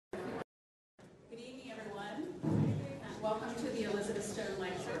the Elizabeth Stone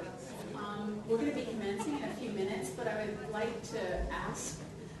Lecture. We're going to be commencing in a few minutes, but I would like to ask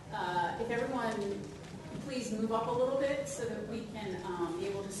if everyone please move up a little bit so that we can be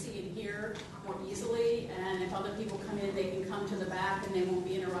able to see and hear more easily. And if other people come in, they can come to the back and they won't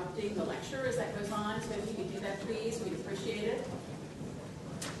be interrupting the lecture as that goes on. So if you could do that, please, we'd appreciate it.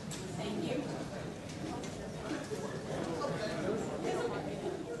 Thank you.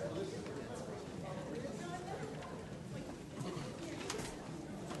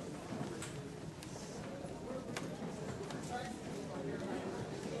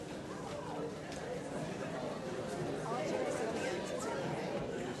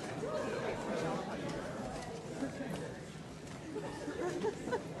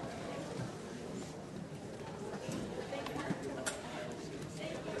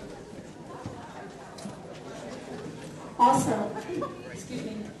 Also, excuse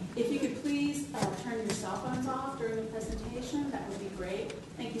me, if you could please turn your cell phones off during the presentation, that would be great.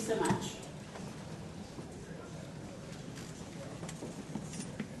 Thank you so much.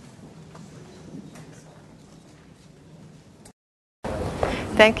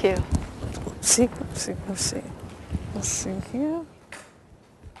 Thank you. Let's see here.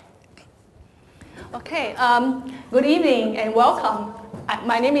 Okay, good evening and welcome.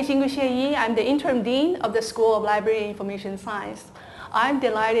 My name is Xie Yi. I'm the interim dean of the School of Library and Information Science. I'm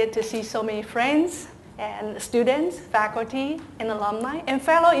delighted to see so many friends and students, faculty, and alumni, and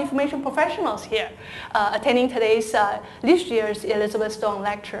fellow information professionals here attending today's this year's Elizabeth Stone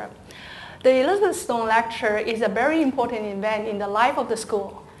Lecture. The Elizabeth Stone Lecture is a very important event in the life of the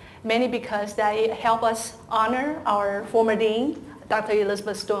school, mainly because that it helps us honor our former dean, Dr.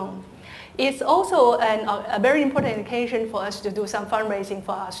 Elizabeth Stone. It's also a very important occasion for us to do some fundraising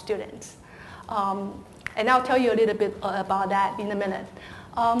for our students. And I'll tell you a little bit about that in a minute.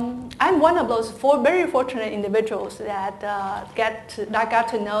 I'm one of those very fortunate individuals that got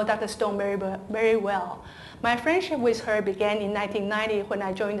to know Dr. Stone very well. My friendship with her began in 1990 when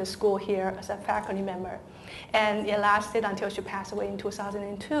I joined the school here as a faculty member. And it lasted until she passed away in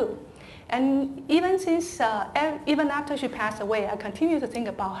 2002. And even after she passed away, I continue to think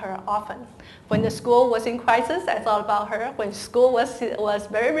about her often. When the school was in crisis, I thought about her. When school was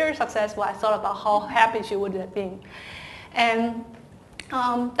very, very successful, I thought about how happy she would have been. And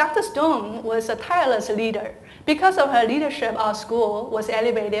Dr. Stone was a tireless leader. Because of her leadership, our school was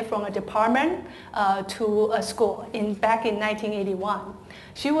elevated from a department to a school back in 1981.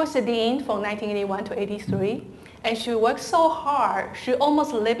 She was the dean from 1981 to 83. And she worked so hard, she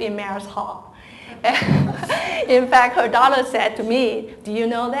almost lived in Mayor's Hall. In fact, her daughter said to me, "Do you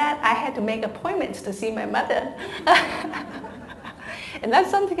know that? I had to make appointments to see my mother." And that's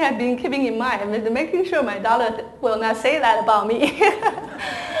something I've been keeping in mind, making sure my daughter will not say that about me.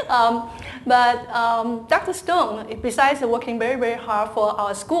 But Dr. Stone, besides working very, very hard for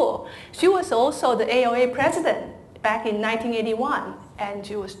our school, she was also the AOA president back in 1981. And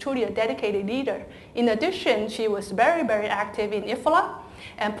she was truly a dedicated leader. In addition, she was very, very active in IFLA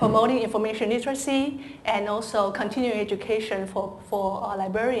and promoting information literacy and also continuing education for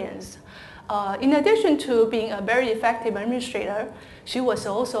librarians. In addition to being a very effective administrator, she was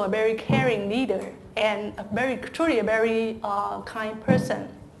also a very caring leader and truly a very kind person.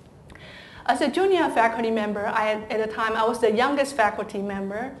 As a junior faculty member, at the time I was the youngest faculty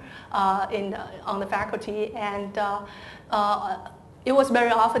member on the faculty, and it was very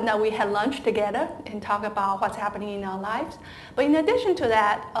often that we had lunch together and talk about what's happening in our lives. But in addition to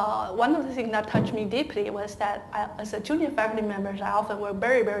that, one of the things that touched me deeply was that as a junior faculty member, I often work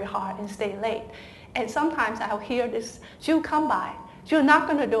very, very hard and stay late. And sometimes I'll hear this, she would come by. She would knock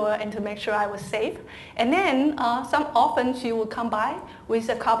on the door and to make sure I was safe. And then often she would come by with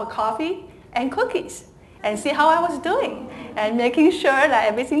a cup of coffee and cookies and see how I was doing and making sure that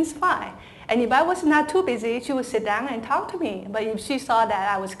everything's fine. And if I was not too busy, she would sit down and talk to me. But if she saw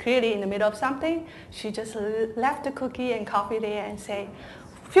that I was clearly in the middle of something, she just left the cookie and coffee there and say,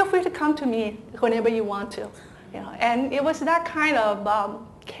 "Feel free to come to me whenever you want to." And it was that kind of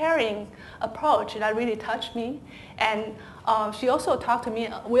caring approach that really touched me. And she also talked to me.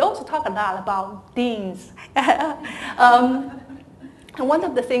 We also talk a lot about deans. And one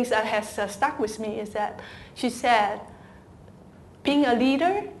of the things that has stuck with me is that she said, being a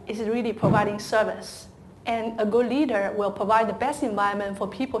leader is really providing service. And a good leader will provide the best environment for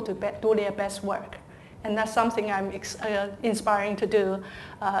people to do their best work. And that's something I'm inspiring to do.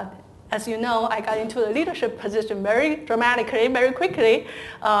 As you know, I got into a leadership position very dramatically, very quickly.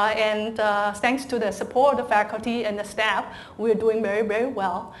 And thanks to the support of the faculty and the staff, we're doing very, very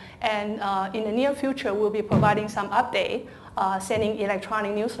well. And in the near future, we'll be providing some update sending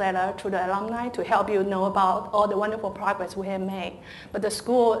electronic newsletter to the alumni to help you know about all the wonderful progress we have made. But the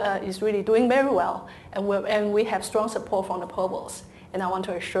school is really doing very well, and we have strong support from the provost. And I want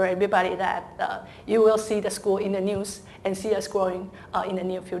to assure everybody that you will see the school in the news and see us growing in the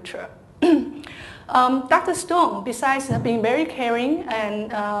near future. Dr. Stone, besides being very caring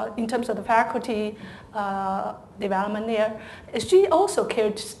and in terms of the faculty development there, she also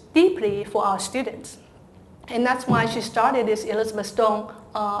cares deeply for our students. And that's why she started this Elizabeth Stone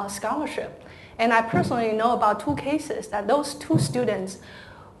scholarship. And I personally know about 2 cases that those 2 students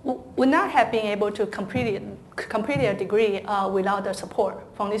would not have been able to complete their degree without the support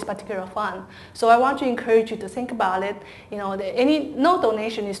from this particular fund. So I want to encourage you to think about it. You know, no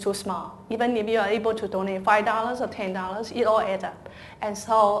donation is too small. Even if you are able to donate $5 or $10, it all adds up. And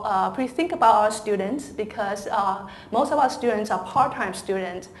so please think about our students, because most of our students are part-time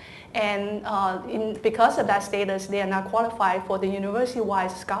students. And because of that status, they are not qualified for the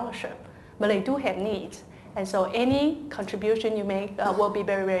university-wide scholarship, but they do have needs. And so any contribution you make will be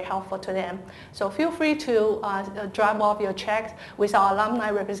very, very helpful to them. So feel free to drop off your checks with our alumni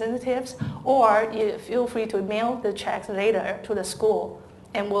representatives, or you feel free to mail the checks later to the school,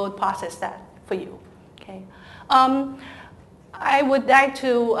 and we'll process that for you. Okay. I would like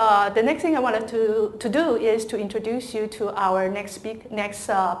to, the next thing I wanted to do is to introduce you to our next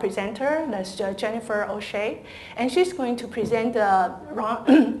presenter. That's Jennifer O'Shea, and she's going to present the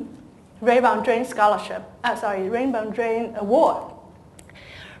Ray Van Drain Scholarship, Ray Van Drain Award.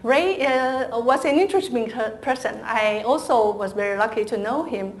 Ray was an interesting person. I also was very lucky to know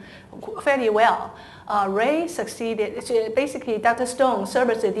him fairly well. Ray succeeded, basically Dr. Stone served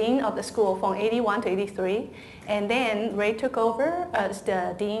as the dean of the school from 81 to 83, and then Ray took over as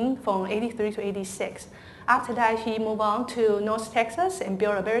the dean from 83 to 86. After that, he moved on to North Texas and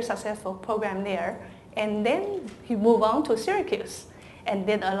built a very successful program there, and then he moved on to Syracuse and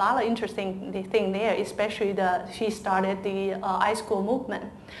did a lot of interesting things there, especially he started the iSchool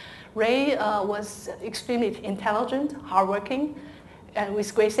movement. Ray was extremely intelligent, hardworking, and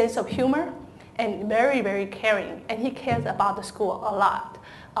with great sense of humor, and very, very caring. And he cares about the school a lot.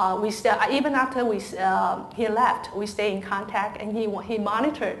 Even after he left, we stay in contact, and he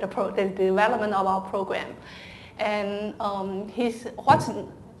monitored the development of our program. And what's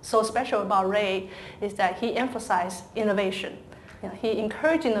so special about Ray is that he emphasized innovation. You know, he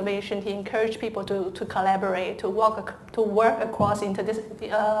encouraged innovation. He encouraged people to collaborate, to work across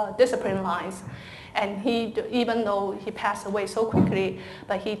interdisciplinary lines. And even though he passed away so quickly,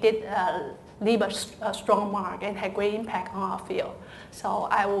 but he did leave a strong mark and had great impact on our field. So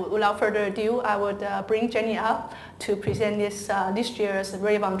without further ado, I would bring Jenny up to present this year's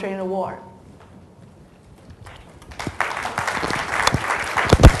Ray Van Drain Award.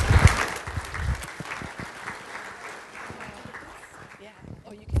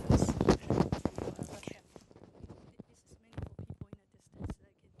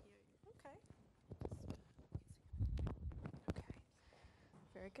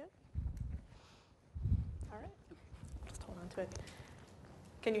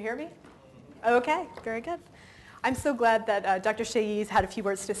 Can you hear me? Okay, very good. I'm so glad that Dr. Shea's had a few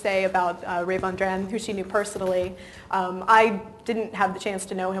words to say about Ray Van Drain, who she knew personally. I didn't have the chance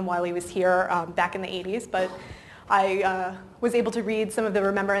to know him while he was here back in the 80s, but I was able to read some of the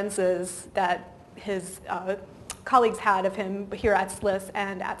remembrances that his colleagues had of him here at SLIS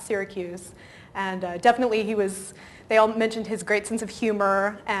and at Syracuse. And definitely they all mentioned his great sense of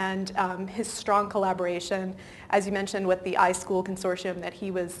humor and his strong collaboration, as you mentioned, with the iSchool consortium that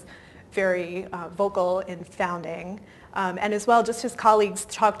he was very vocal in founding. And as well, just his colleagues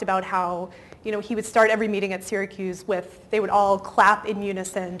talked about how, you know, he would start every meeting at Syracuse they would all clap in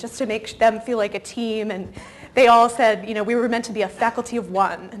unison just to make them feel like a team. And they all said, you know, we were meant to be a faculty of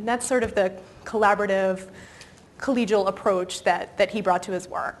one. And that's sort of the collaborative, collegial approach that he brought to his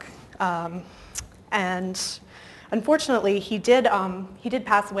work. And unfortunately, he did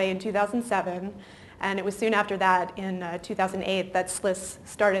pass away in 2007, and it was soon after that, in 2008, that SLIS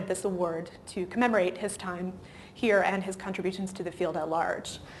started this award to commemorate his time here and his contributions to the field at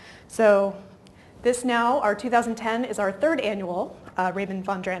large. So this now, our 2010, is our 3rd annual Ray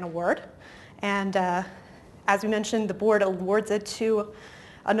Van Drain Award, and as we mentioned, the board awards it to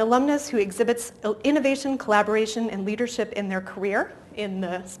an alumnus who exhibits innovation, collaboration, and leadership in their career in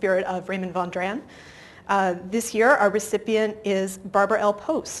the spirit of Raymond Van Drain. This year, our recipient is Barbara L.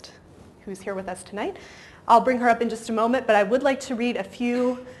 Post, who's here with us tonight. I'll bring her up in just a moment, but I would like to read a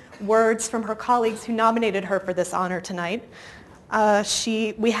few words from her colleagues who nominated her for this honor tonight.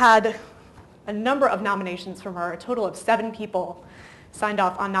 We had a number of nominations from her, a total of 7 people signed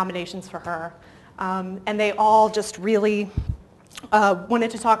off on nominations for her. And they all just really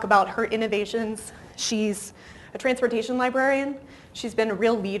wanted to talk about her innovations. She's a transportation librarian. She's been a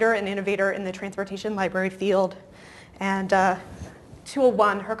real leader and innovator in the transportation library field. And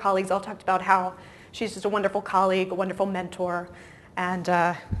 201, her colleagues all talked about how she's just a wonderful colleague, a wonderful mentor, and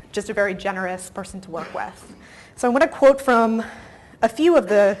just a very generous person to work with. So I want to quote from a few of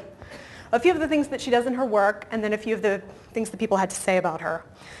the things that she does in her work, and then a few of the things that people had to say about her.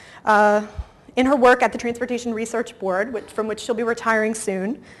 In her work at the Transportation Research Board, from which she'll be retiring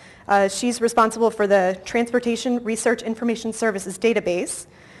soon, she's responsible for the Transportation Research Information Services database,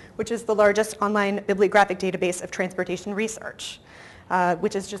 which is the largest online bibliographic database of transportation research,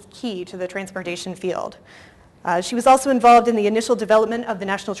 which is just key to the transportation field. She was also involved in the initial development of the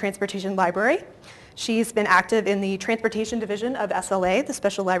National Transportation Library. She's been active in the Transportation Division of SLA, the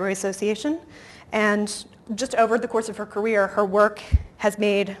Special Library Association, and just over the course of her career, her work has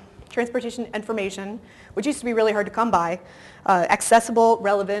made transportation information, which used to be really hard to come by, accessible,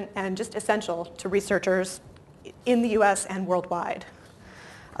 relevant, and just essential to researchers in the US and worldwide.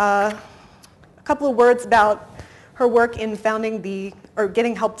 A couple of words about her work in founding or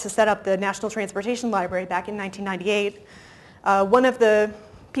getting help to set up the National Transportation Library back in 1998. One of the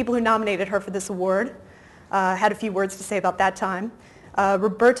people who nominated her for this award had a few words to say about that time.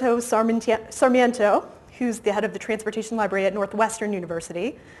 Roberto Sarmiento, who's the head of the Transportation Library at Northwestern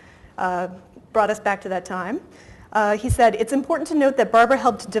University, brought us back to that time. He said, "It's important to note that Barbara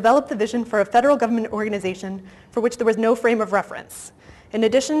helped develop the vision for a federal government organization for which there was no frame of reference. In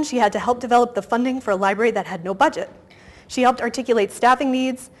addition, she had to help develop the funding for a library that had no budget. She helped articulate staffing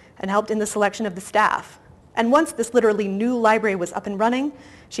needs and helped in the selection of the staff. And once this literally new library was up and running,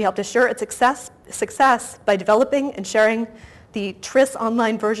 she helped assure its success by developing and sharing the TRIS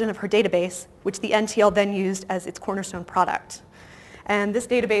online version of her database, which the NTL then used as its cornerstone product." And this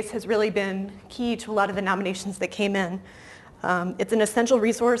database has really been key to a lot of the nominations that came in. It's an essential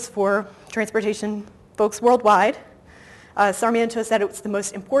resource for transportation folks worldwide. Sarmiento said it was the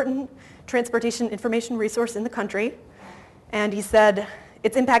most important transportation information resource in the country. And he said,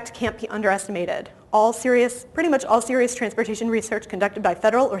 its impact can't be underestimated. Pretty much all serious transportation research conducted by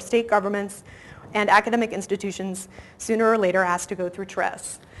federal or state governments and academic institutions sooner or later has to go through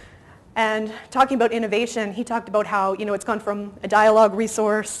TRIS. And talking about innovation, he talked about how it's gone from a dialogue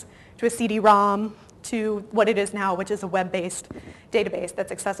resource to a CD-ROM to what it is now, which is a web-based database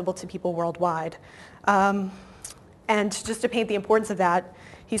that's accessible to people worldwide. And just to paint the importance of that,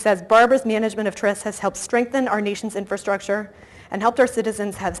 he says, "Barbara's management of TRIS has helped strengthen our nation's infrastructure and helped our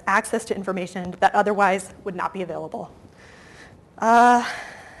citizens have access to information that otherwise would not be available."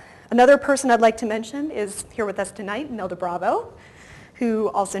 Another person I'd like to mention is here with us tonight, Nelda Bravo, who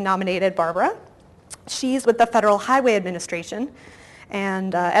also nominated Barbara. She's with the Federal Highway Administration,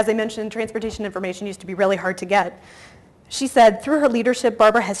 and as I mentioned, transportation information used to be really hard to get. She said, "Through her leadership,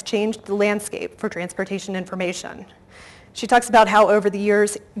 Barbara has changed the landscape for transportation information." She talks about how over the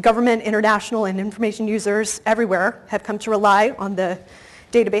years, government, international, and information users everywhere have come to rely on the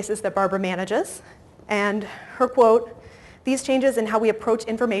databases that Barbara manages. And her quote, "These changes in how we approach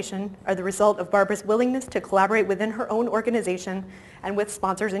information are the result of Barbara's willingness to collaborate within her own organization and with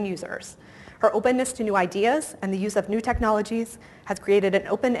sponsors and users. Her openness to new ideas and the use of new technologies has created an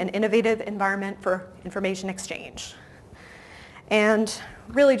open and innovative environment for information exchange." And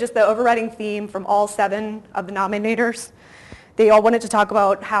really just the overriding theme from all 7 of the nominators, they all wanted to talk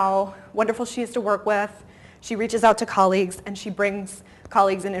about how wonderful she is to work with. She reaches out to colleagues and she brings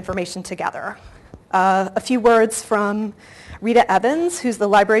colleagues and information together. A few words from Rita Evans, who's the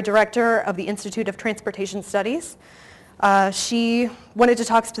library director of the Institute of Transportation Studies. She wanted to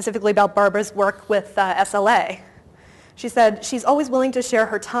talk specifically about Barbara's work with SLA. She said, "She's always willing to share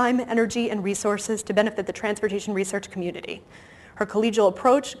her time, energy, and resources to benefit the transportation research community. Her collegial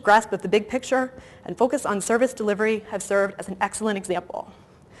approach, grasp of the big picture, and focus on service delivery have served as an excellent example."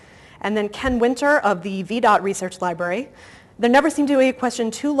 And then Ken Winter of the VDOT Research Library, "There never seemed to be a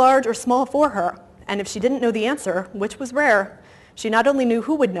question too large or small for her, and if she didn't know the answer, which was rare, she not only knew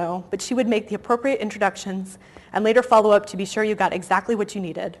who would know, but she would make the appropriate introductions and later follow up to be sure you got exactly what you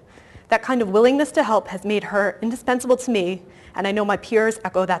needed. That kind of willingness to help has made her indispensable to me, and I know my peers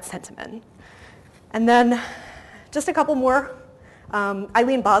echo that sentiment." And then just a couple more.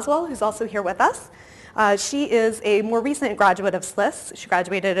 Eileen Boswell, who's also here with us. She is a more recent graduate of SLIS. She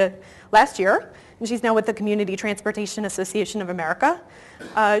graduated last year, and she's now with the Community Transportation Association of America.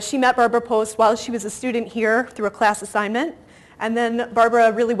 She met Barbara Post while she was a student here through a class assignment, and then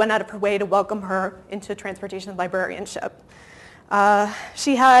Barbara really went out of her way to welcome her into transportation librarianship.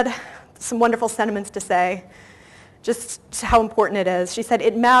 She had some wonderful sentiments to say. just how important it is. She said,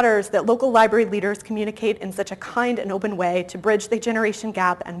 "It matters that local library leaders communicate in such a kind and open way to bridge the generation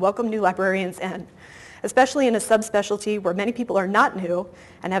gap and welcome new librarians in, especially in a subspecialty where many people are not new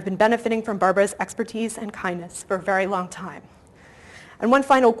and have been benefiting from Barbara's expertise and kindness for a very long time." And one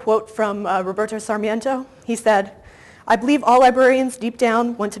final quote from Roberto Sarmiento. He said, "I believe all librarians deep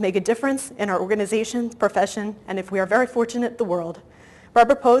down want to make a difference in our organization, profession, and if we are very fortunate, the world.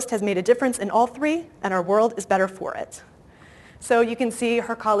 Barbara Post has made a difference in all three, and our world is better for it." So you can see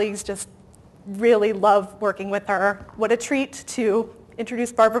her colleagues just really love working with her. What a treat to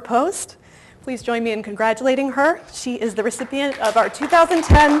introduce Barbara Post. Please join me in congratulating her. She is the recipient of our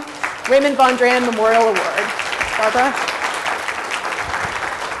 2010 Raymond Von Dran Memorial Award. Barbara.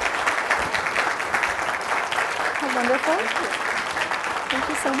 How wonderful. Thank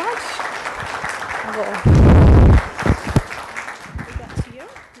you so much. I will give that to you.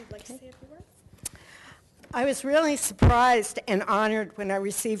 You'd like to say a few words? I was really surprised and honored when I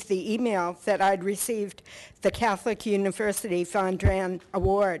received the email that I'd received the Catholic University Von Dran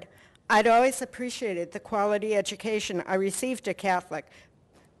Award. I'd always appreciated the quality education I received at Catholic,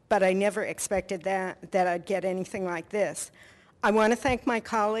 but I never expected that I'd get anything like this. I want to thank my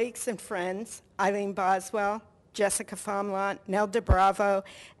colleagues and friends, Eileen Boswell, Jessica Famlant, Nelda Bravo,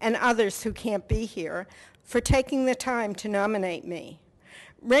 and others who can't be here, for taking the time to nominate me.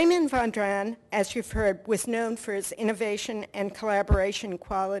 Raymond Von Dran, as you've heard, was known for his innovation and collaboration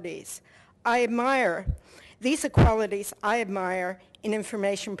qualities. These are qualities I admire in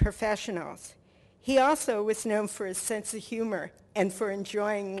information professionals. He also was known for his sense of humor and for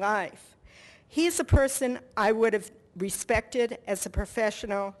enjoying life. He is a person I would have respected as a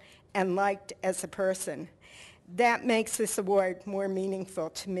professional and liked as a person. That makes this award more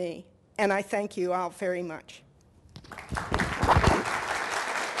meaningful to me, and I thank you all very much.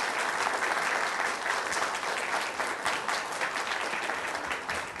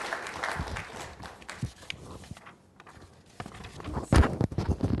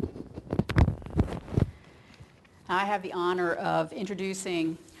 I have the honor of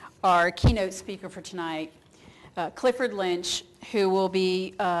introducing our keynote speaker for tonight, Clifford Lynch, who will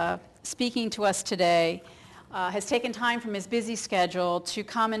be speaking to us today. Has taken time from his busy schedule to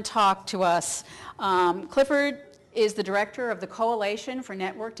come and talk to us. Clifford is the director of the Coalition for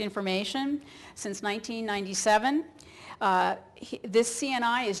Networked Information since 1997. This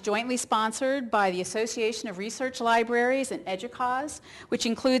CNI is jointly sponsored by the Association of Research Libraries and EDUCAUSE, which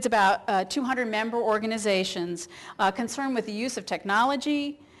includes about 200 member organizations concerned with the use of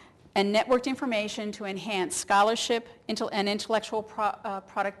technology and networked information to enhance scholarship and intellectual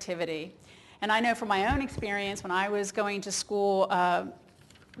productivity. And I know from my own experience when I was going to school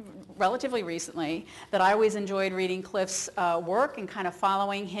relatively recently that I always enjoyed reading Cliff's work and kind of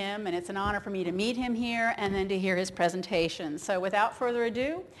following him, and it's an honor for me to meet him here and then to hear his presentation. So without further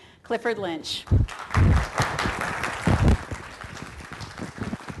ado, Clifford Lynch.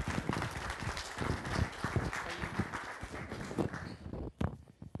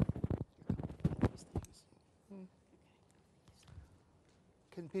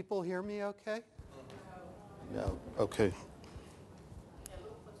 Can people hear me okay? No, okay.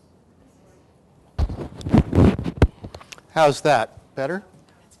 How's that? Better?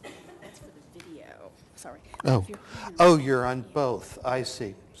 That's for the video. Sorry. Oh, you're on both. I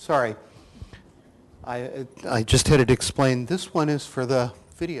see. Sorry. I just had it explained. This one is for the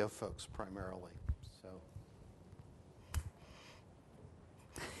video folks primarily. So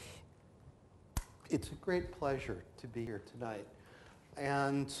it's a great pleasure to be here tonight.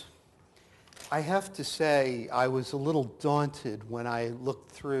 And I have to say, I was a little daunted when I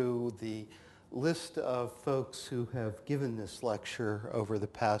looked through the list of folks who have given this lecture over the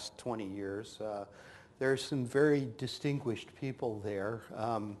past 20 years. There are some very distinguished people there,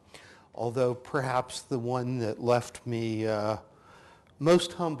 although perhaps the one that left me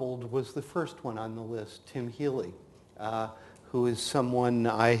most humbled was the first one on the list, Tim Healy, who is someone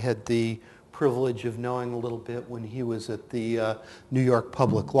I had the privilege of knowing a little bit when he was at the New York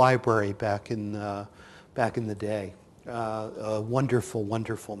Public Library back in the day. A wonderful,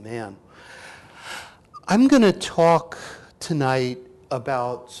 wonderful man. I'm going to talk tonight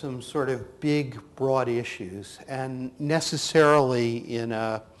about some sort of big, broad issues, and necessarily in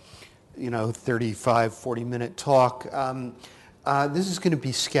a 35, 40-minute talk, this is going to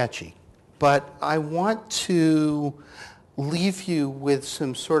be sketchy. But I want to leave you with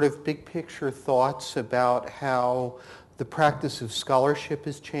some sort of big picture thoughts about how the practice of scholarship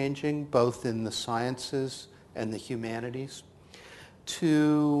is changing, both in the sciences and the humanities,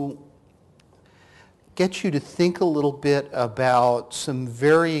 to get you to think a little bit about some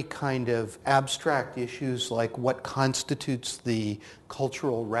very kind of abstract issues like what constitutes the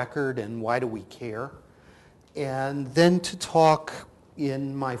cultural record and why do we care. And then to talk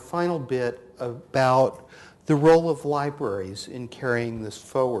in my final bit about the role of libraries in carrying this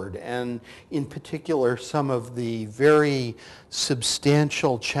forward, and in particular some of the very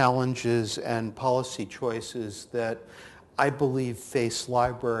substantial challenges and policy choices that I believe face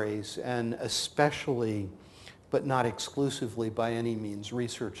libraries, and especially, but not exclusively by any means,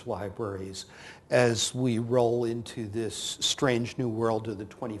 research libraries, as we roll into this strange new world of the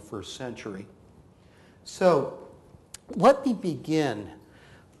 21st century. So let me begin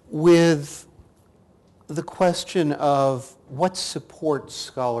with the question of what supports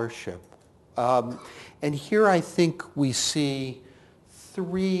scholarship. And here I think we see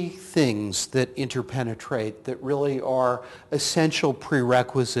three things that interpenetrate that really are essential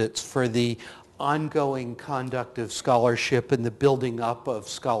prerequisites for the ongoing conduct of scholarship and the building up of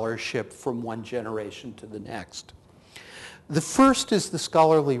scholarship from one generation to the next. The first is the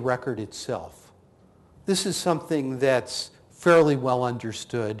scholarly record itself. This is something that's fairly well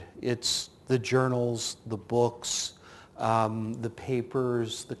understood. It's the journals, the books, the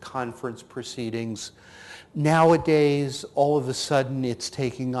papers, the conference proceedings. Nowadays, all of a sudden, it's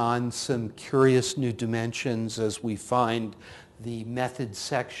taking on some curious new dimensions as we find the method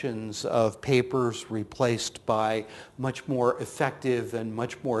sections of papers replaced by much more effective and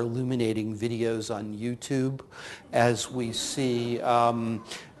much more illuminating videos on YouTube, as we see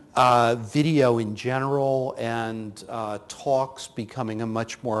video in general and talks becoming a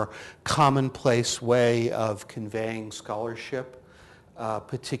much more commonplace way of conveying scholarship.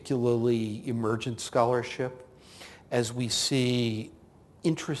 Particularly emergent scholarship, as we see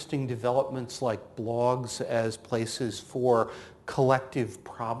interesting developments like blogs as places for collective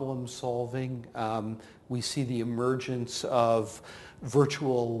problem solving. We see the emergence of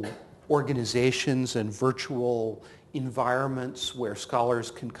virtual organizations and virtual environments where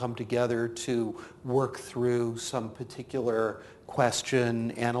scholars can come together to work through some particular question,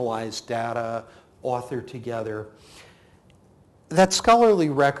 analyze data, author together. That scholarly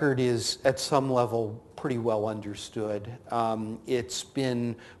record is, at some level, pretty well understood. It's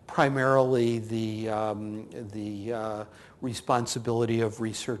been primarily the responsibility of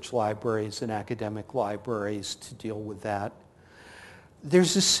research libraries and academic libraries to deal with that.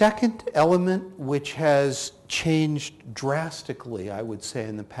 There's a second element which has changed drastically, I would say,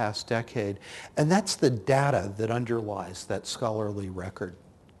 in the past decade, and that's the data that underlies that scholarly record.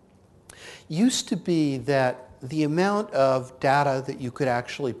 Used to be that the amount of data that you could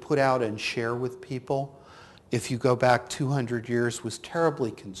actually put out and share with people, if you go back 200 years, was terribly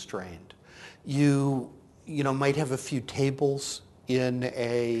constrained. You might have a few tables in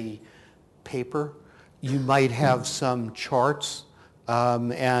a paper. You might have some charts.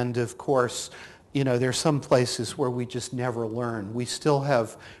 And of course, there's some places where we just never learn. We still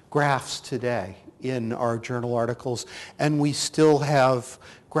have graphs today in our journal articles, and we still have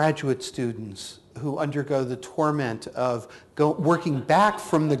graduate students who undergo the torment of working back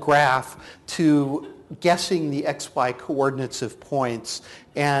from the graph to guessing the XY coordinates of points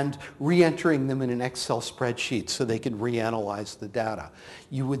and re-entering them in an Excel spreadsheet so they can reanalyze the data.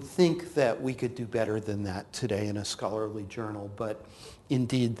 You would think that we could do better than that today in a scholarly journal, but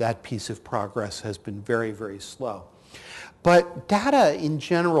indeed that piece of progress has been very, very slow. But data in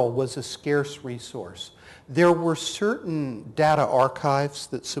general was a scarce resource. There were certain data archives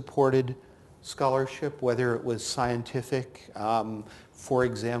that supported scholarship, whether it was scientific, for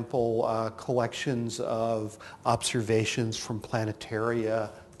example, collections of observations from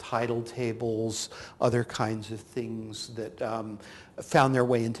planetaria, tidal tables, other kinds of things that found their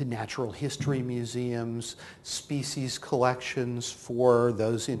way into natural history museums, species collections for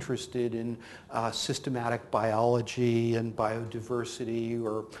those interested in systematic biology and biodiversity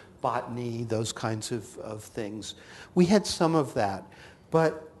or botany, those kinds of things. We had some of that,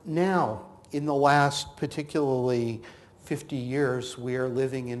 but now, in the last particularly 50 years, we are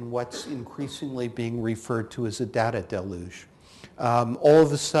living in what's increasingly being referred to as a data deluge. All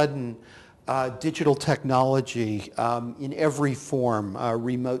of a sudden, digital technology in every form,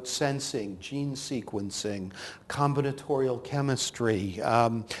 remote sensing, gene sequencing, combinatorial chemistry,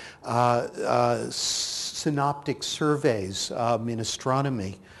 synoptic surveys in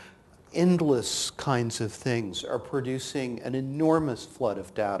astronomy, endless kinds of things are producing an enormous flood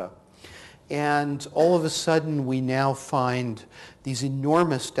of data. And all of a sudden, we now find these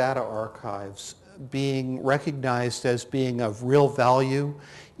enormous data archives being recognized as being of real value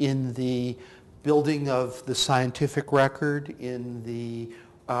in the building of the scientific record, in the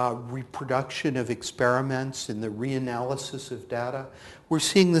reproduction of experiments and the reanalysis of data, we're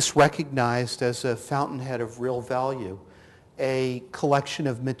seeing this recognized as a fountainhead of real value, a collection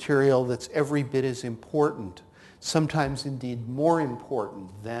of material that's every bit as important, sometimes indeed more important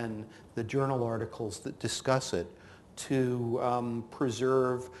than the journal articles that discuss it, to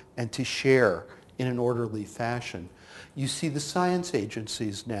preserve and to share in an orderly fashion. You see the science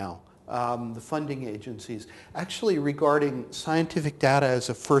agencies now, the funding agencies, actually regarding scientific data as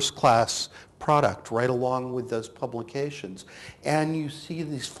a first-class product right along with those publications. And you see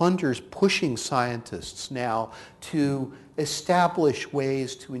these funders pushing scientists now to establish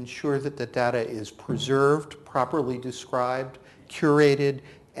ways to ensure that the data is preserved, properly described, curated,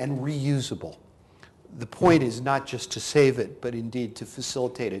 and reusable. The point is not just to save it, but indeed to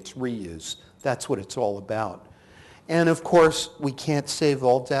facilitate its reuse. That's what it's all about. And of course, we can't save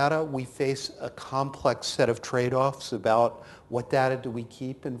all data. We face a complex set of trade-offs about what data do we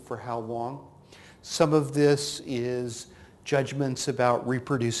keep and for how long. Some of this is judgments about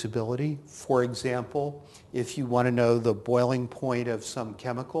reproducibility. For example, if you want to know the boiling point of some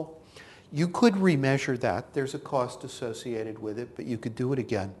chemical, you could remeasure that. There's a cost associated with it, but you could do it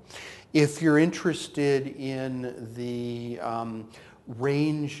again. If you're interested in the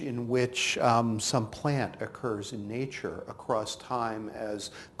range in which some plant occurs in nature across time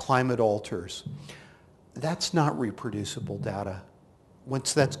as climate alters, that's not reproducible data.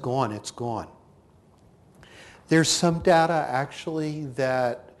 Once that's gone, it's gone. There's some data actually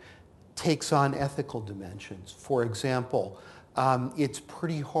that takes on ethical dimensions. For example, it's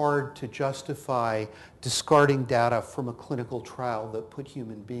pretty hard to justify discarding data from a clinical trial that put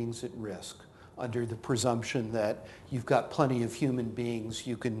human beings at risk under the presumption that you've got plenty of human beings,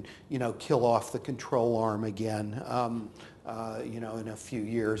 you can, kill off the control arm again, in a few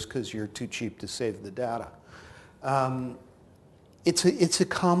years because you're too cheap to save the data. It's a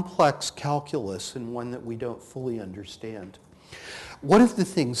complex calculus and one that we don't fully understand. One of the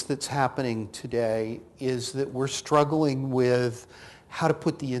things that's happening today is that we're struggling with how to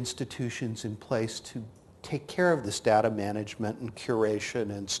put the institutions in place to take care of this data management and curation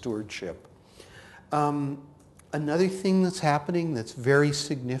and stewardship. Another thing that's happening that's very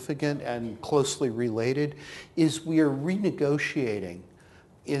significant and closely related is we are renegotiating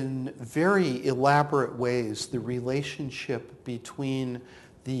in very elaborate ways the relationship between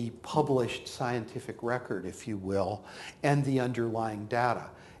the published scientific record, if you will, and the underlying data.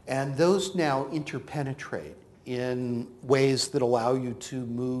 And those now interpenetrate in ways that allow you to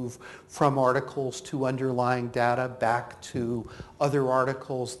move from articles to underlying data back to other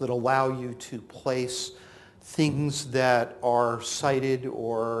articles that allow you to place things that are cited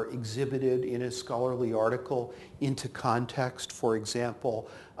or exhibited in a scholarly article into context. For example,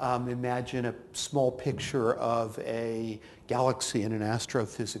 imagine a small picture of a galaxy in an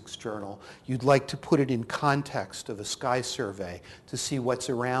astrophysics journal. You'd like to put it in context of a sky survey to see what's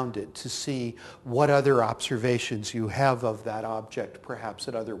around it, to see what other observations you have of that object, perhaps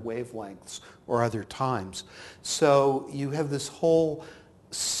at other wavelengths or other times. So you have this whole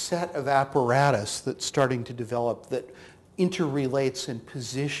set of apparatus that's starting to develop that interrelates and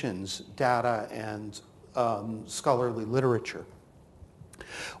positions data and scholarly literature.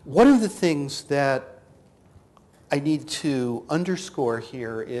 One of the things that I need to underscore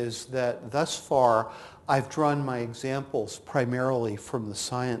here is that thus far I've drawn my examples primarily from the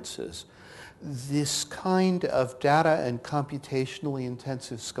sciences. This kind of data and computationally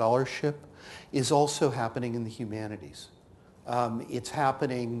intensive scholarship is also happening in the humanities. It's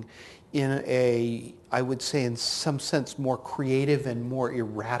happening in a, I would say in some sense, more creative and more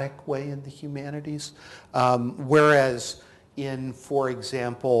erratic way in the humanities. Whereas in, for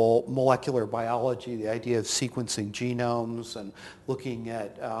example, molecular biology, the idea of sequencing genomes and looking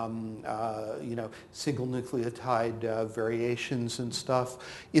at, single nucleotide variations and stuff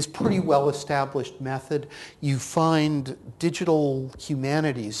is pretty well-established method. You find digital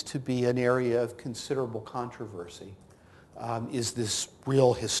humanities to be an area of considerable controversy. Is this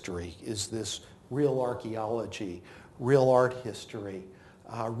real history? Is this real archaeology, real art history,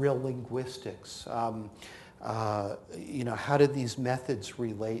 real linguistics? How do these methods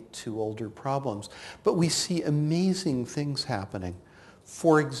relate to older problems? But we see amazing things happening.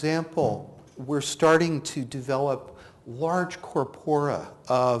 For example, we're starting to develop large corpora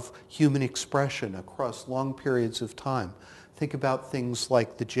of human expression across long periods of time. Think about things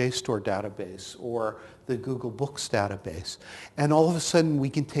like the JSTOR database or the Google Books database. And all of a sudden we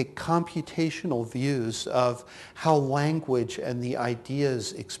can take computational views of how language and the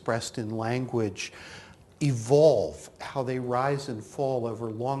ideas expressed in language evolve, how they rise and fall over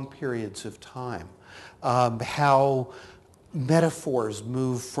long periods of time, how metaphors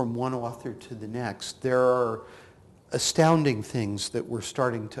move from one author to the next, there are astounding things that we're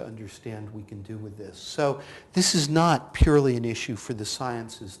starting to understand we can do with this. So this is not purely an issue for the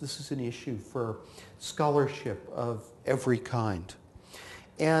sciences. This is an issue for scholarship of every kind.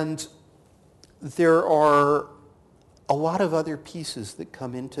 And there are a lot of other pieces that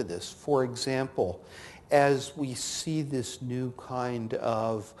come into this. For example, as we see this new kind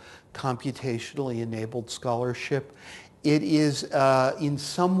of computationally enabled scholarship, it is in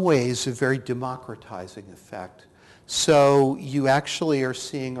some ways a very democratizing effect. So you actually are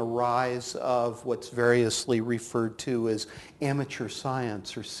seeing a rise of what's variously referred to as amateur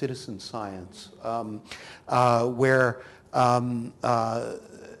science or citizen science, where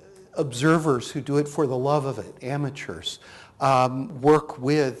observers who do it for the love of it, amateurs, work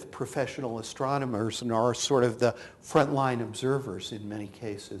with professional astronomers and are sort of the frontline observers in many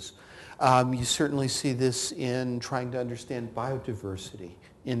cases. You certainly see this in trying to understand biodiversity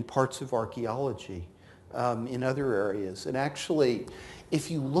in parts of archaeology, in other areas. And actually,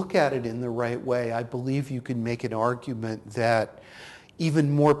 if you look at it in the right way, I believe you can make an argument that even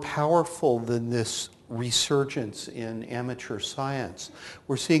more powerful than this resurgence in amateur science,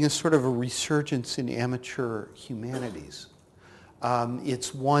 we're seeing a sort of a resurgence in amateur humanities.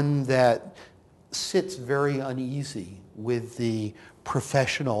 It's one that sits very uneasy with the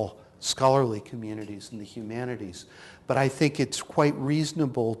professional scholarly communities in the humanities. But I think it's quite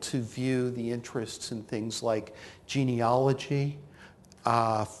reasonable to view the interests in things like genealogy,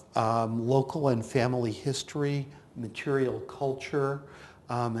 local and family history, material culture,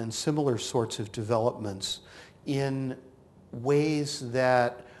 and similar sorts of developments in ways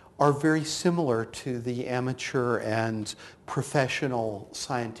that are very similar to the amateur and professional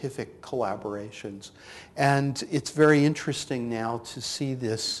scientific collaborations. And it's very interesting now to see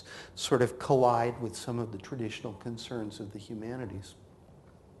this sort of collide with some of the traditional concerns of the humanities.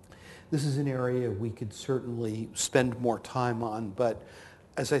 This is an area we could certainly spend more time on, but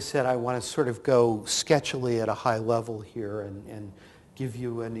as I said, I want to sort of go sketchily at a high level here and give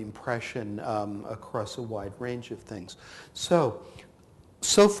you an impression across a wide range of things.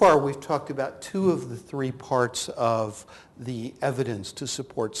 So far we've talked about two of the three parts of the evidence to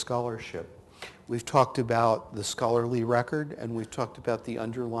support scholarship. We've talked about the scholarly record and we've talked about the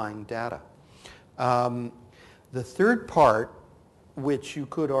underlying data. The third part, which you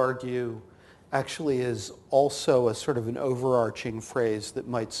could argue actually is also a sort of an overarching phrase that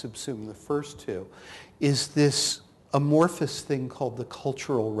might subsume the first two, is this amorphous thing called the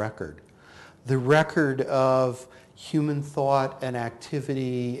cultural record. The record of human thought and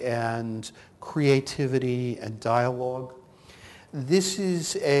activity and creativity and dialogue. This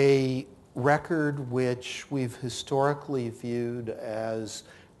is a record which we've historically viewed as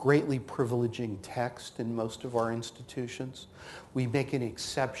greatly privileging text in most of our institutions. We make an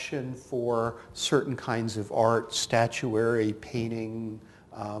exception for certain kinds of art, statuary, painting,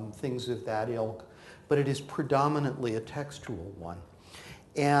 things of that ilk, but it is predominantly a textual one.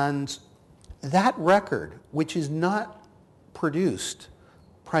 And that record, which is not produced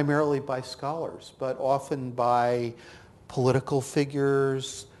primarily by scholars, but often by political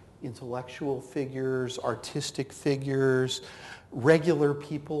figures, intellectual figures, artistic figures, regular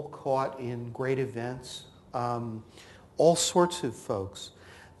people caught in great events, all sorts of folks.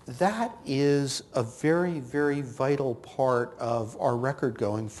 That is a very, very vital part of our record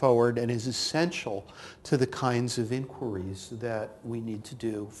going forward and is essential to the kinds of inquiries that we need to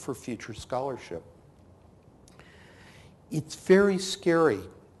do for future scholarship. It's very scary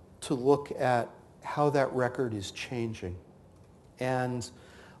to look at how that record is changing. And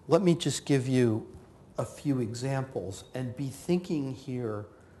let me just give you a few examples and be thinking here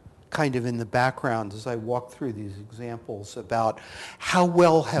kind of in the background as I walk through these examples about how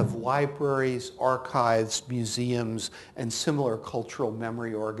well have libraries, archives, museums, and similar cultural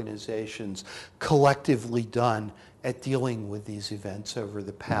memory organizations collectively done at dealing with these events over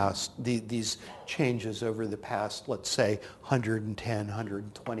the past, these changes over the past, let's say, 110,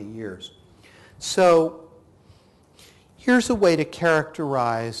 120 years. So here's a way to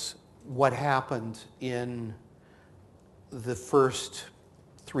characterize what happened in the first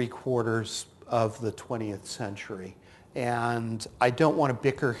 3/4 of the 20th century. And I don't want to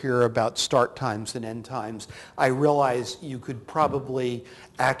bicker here about start times and end times. I realize you could probably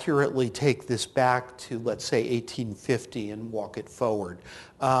accurately take this back to, let's say, 1850 and walk it forward.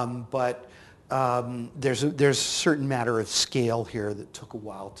 But there's a certain matter of scale here that took a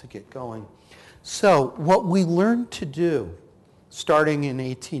while to get going. So what we learned to do, starting in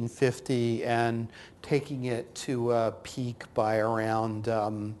 1850 and taking it to a peak by around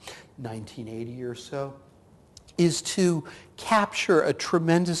 1980 or so, is to capture a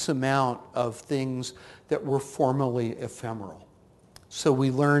tremendous amount of things that were formerly ephemeral. So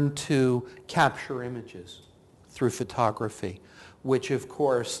we learned to capture images through photography, which of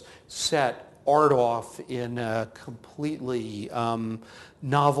course set art off in a completely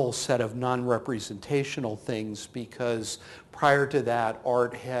novel set of non-representational things, because prior to that,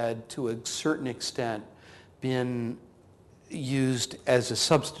 art had, to a certain extent, been used as a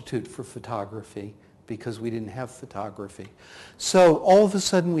substitute for photography because we didn't have photography. So all of a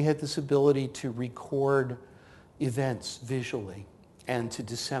sudden we had this ability to record events visually and to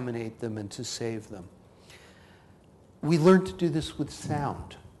disseminate them and to save them. We learned to do this with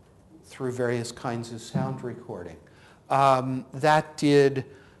sound through various kinds of sound recording. That did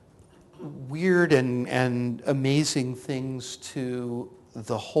weird and amazing things to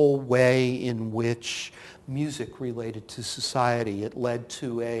the whole way in which music related to society. It led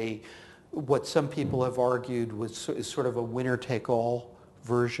to what some people have argued is sort of a winner-take-all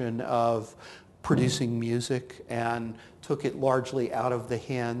version of producing music, and took it largely out of the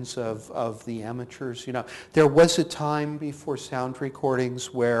hands of the amateurs. You know, there was a time before sound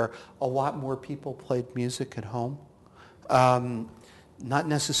recordings where a lot more people played music at home. Not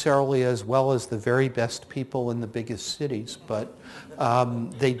necessarily as well as the very best people in the biggest cities, but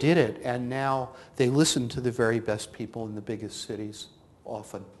they did it, and now they listen to the very best people in the biggest cities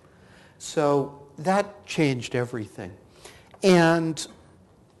often. So that changed everything. And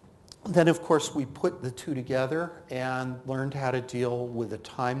then, of course, we put the two together and learned how to deal with a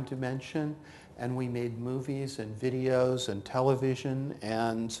time dimension, and we made movies and videos and television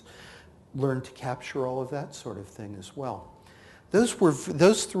and learned to capture all of that sort of thing as well.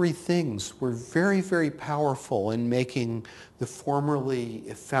 Those three things were very, very powerful in making the formerly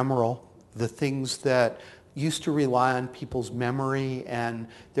ephemeral, the things that used to rely on people's memory and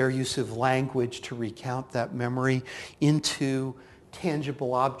their use of language to recount that memory, into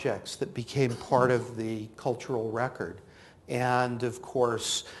tangible objects that became part of the cultural record. And of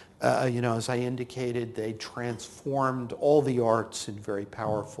course, as I indicated, they transformed all the arts in very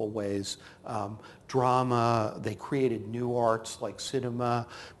powerful ways. Drama, they created new arts like cinema,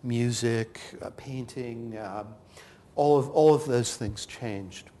 music, painting, all of those things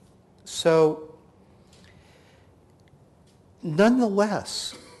changed. So,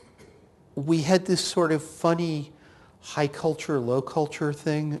 nonetheless, we had this sort of funny high culture, low culture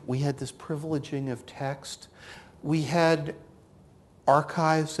thing. We had this privileging of text. We had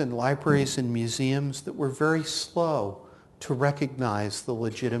archives and libraries and museums that were very slow to recognize the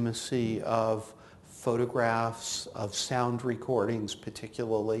legitimacy of photographs, of sound recordings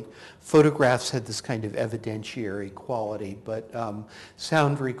particularly. Photographs had this kind of evidentiary quality, but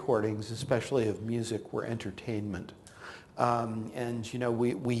sound recordings, especially of music, were entertainment.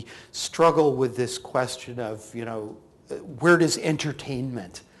 We struggle with this question of, where does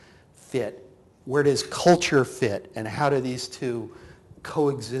entertainment fit? Where does culture fit? And how do these two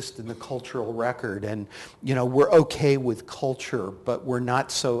coexist in the cultural record? And, we're okay with culture, but we're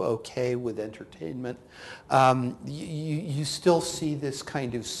not so okay with entertainment. You still see this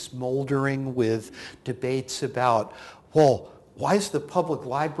kind of smoldering with debates about, well, why is the public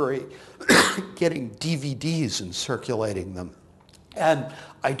library getting DVDs and circulating them? And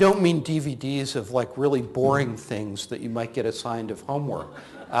I don't mean DVDs of like really boring things that you might get assigned of homework.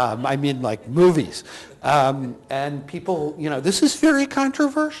 I mean like movies. And people, this is very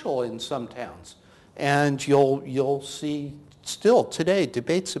controversial in some towns. And you'll see still today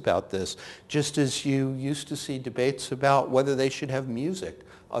debates about this, just as you used to see debates about whether they should have music,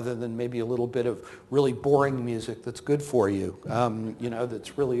 other than maybe a little bit of really boring music that's good for you,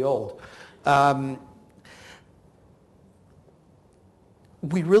 that's really old.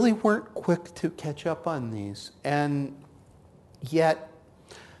 We really weren't quick to catch up on these. And yet,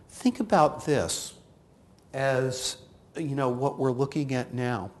 think about this as, what we're looking at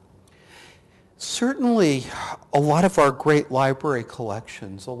now. Certainly, a lot of our great library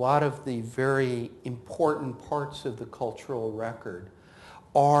collections, a lot of the very important parts of the cultural record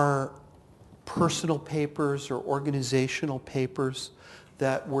are personal papers or organizational papers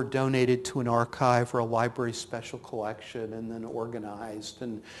that were donated to an archive or a library special collection and then organized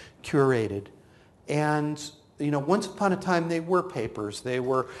and curated. And, once upon a time they were papers. They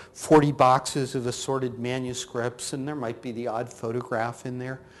were 40 boxes of assorted manuscripts, and there might be the odd photograph in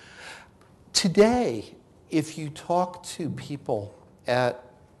there. Today, if you talk to people at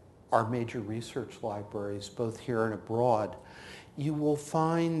our major research libraries, both here and abroad, you will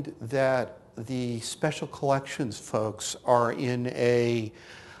find that the special collections folks are in a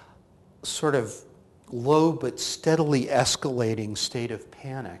sort of low but steadily escalating state of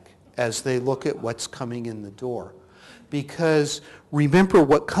panic as they look at what's coming in the door. Because remember,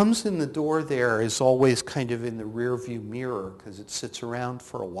 what comes in the door there is always kind of in the rearview mirror because it sits around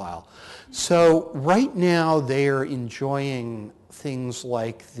for a while. So right now they are enjoying things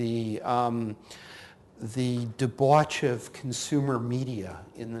like the debauch of consumer media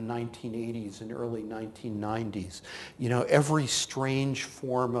in the 1980s and early 1990s. You know, every strange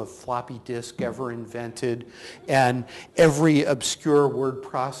form of floppy disk ever invented, and every obscure word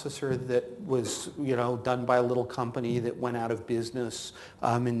processor that was, you know, done by a little company that went out of business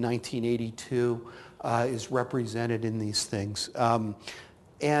in 1982 is represented in these things.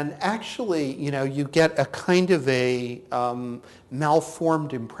 And actually, you know, you get a kind of a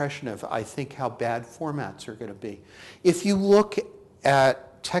malformed impression of, I think, how bad formats are going to be. If you look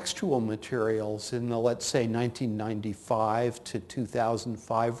at textual materials in the, let's say, 1995 to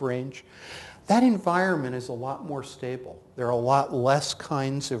 2005 range, that environment is a lot more stable. There are a lot less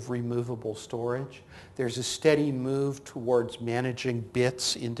kinds of removable storage. There's a steady move towards managing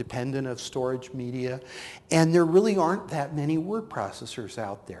bits independent of storage media. And there really aren't that many word processors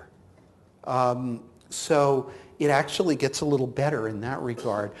out there. So it actually gets a little better in that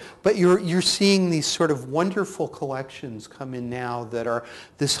regard. But you're seeing these sort of wonderful collections come in now that are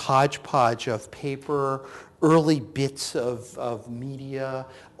this hodgepodge of paper, early bits of media.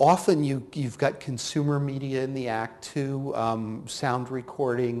 Often you've got consumer media in the act too, sound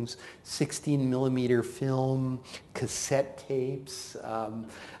recordings, 16 millimeter film, cassette tapes,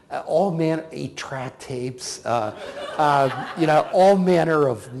 all manner, 8-track tapes, you know, all manner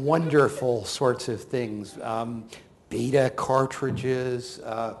of wonderful sorts of things, beta cartridges.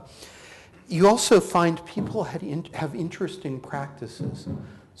 You also find people have interesting practices.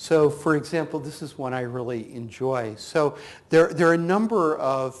 So, for example, this is one I really enjoy. So there are a number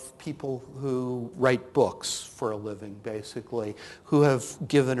of people who write books for a living, basically, who have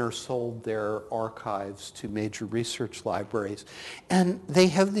given or sold their archives to major research libraries. And they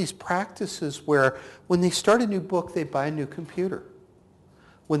have these practices where when they start a new book, they buy a new computer.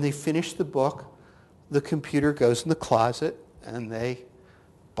 When they finish the book, the computer goes in the closet, and they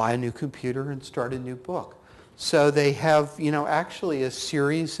buy a new computer and start a new book. So they have, you know, actually a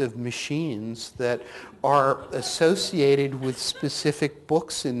series of machines that are associated with specific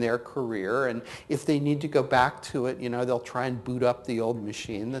books in their career. And if they need to go back to it, you know, they'll try and boot up the old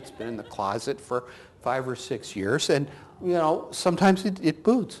machine that's been in the closet for 5 or 6 years. And, you know, sometimes it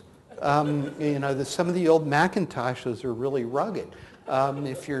boots. You know, some of the old Macintoshes are really rugged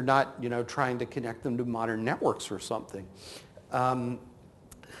if you're not, you know, trying to connect them to modern networks or something.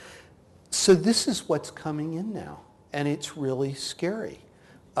 So this is what's coming in now, and it's really scary.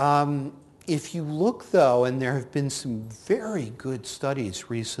 If you look, though, and there have been some very good studies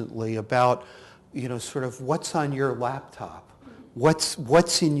recently about, you know, sort of what's on your laptop,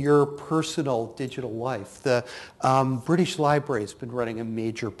 what's in your personal digital life. The British Library has been running a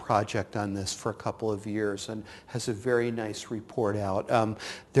major project on this for a couple of years and has a very nice report out.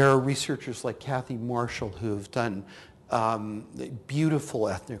 There are researchers like Kathy Marshall who have done beautiful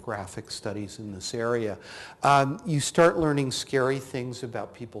ethnographic studies in this area. You start learning scary things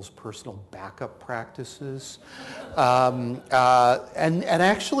about people's personal backup practices. And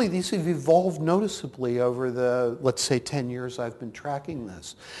actually, these have evolved noticeably over the, let's say, 10 years I've been tracking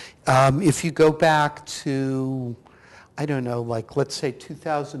this. If you go back to, I don't know, like let's say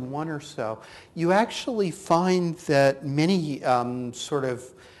 2001 or so, you actually find that many sort of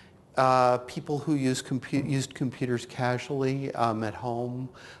people who used computers casually at home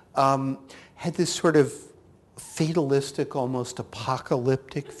had this sort of fatalistic, almost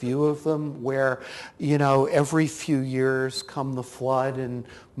apocalyptic view of them where, you know, every few years come the flood and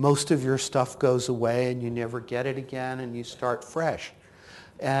most of your stuff goes away and you never get it again and you start fresh.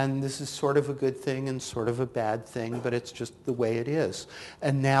 And this is sort of a good thing and sort of a bad thing, but it's just the way it is.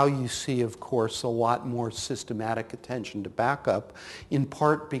 And now you see, of course, a lot more systematic attention to backup, in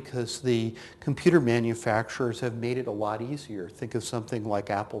part because the computer manufacturers have made it a lot easier. Think of something like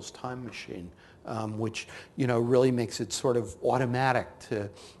Apple's Time Machine, which, you know, really makes it sort of automatic to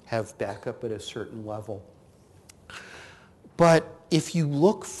have backup at a certain level. But if you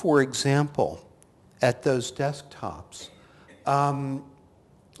look, for example, at those desktops,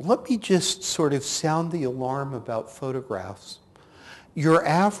 let me just sort of sound the alarm about photographs. Your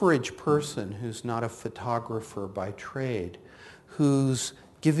average person who's not a photographer by trade, who's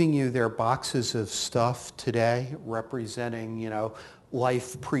giving you their boxes of stuff today, representing, you know,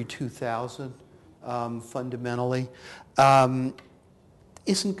 life pre-2000, fundamentally,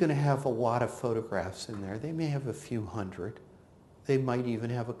 isn't going to have a lot of photographs in there. They may have a few hundred. They might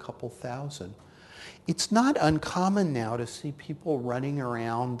even have a couple thousand. It's not uncommon now to see people running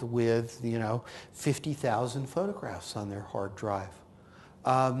around with, 50,000 photographs on their hard drive.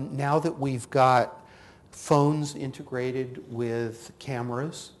 Now that we've got phones integrated with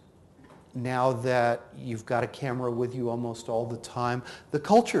cameras, now that you've got a camera with you almost all the time, the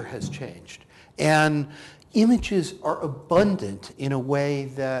culture has changed. And images are abundant in a way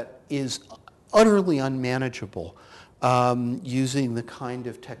that is utterly unmanageable using the kind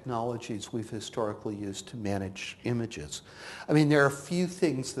of technologies we've historically used to manage images. I mean, there are a few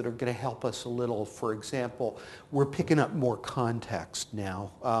things that are going to help us a little. For example, we're picking up more context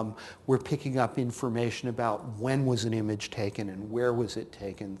now. We're picking up information about when was an image taken and where was it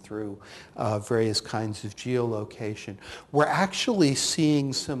taken through various kinds of geolocation. We're actually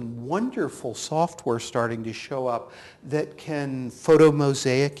seeing some wonderful software starting to show up that can photo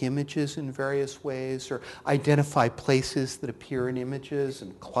mosaic images in various ways or identify places that appear in images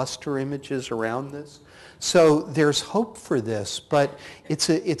and cluster images around this. So there's hope for this, but it's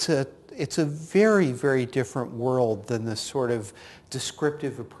a very, very different world than the sort of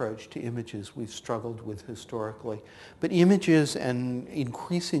descriptive approach to images we've struggled with historically. But images and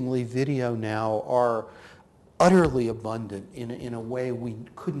increasingly video now are utterly abundant in a way we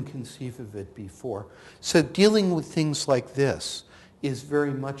couldn't conceive of it before. So dealing with things like this is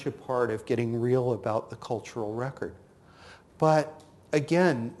very much a part of getting real about the cultural record. But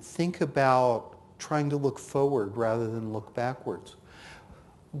again, think about trying to look forward rather than look backwards.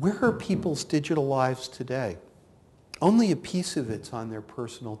 Where are people's digital lives today? Only a piece of it's on their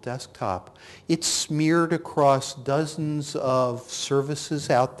personal desktop. It's smeared across dozens of services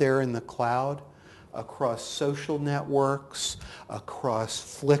out there in the cloud, across social networks,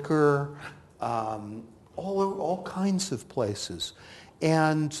 across Flickr, all kinds of places.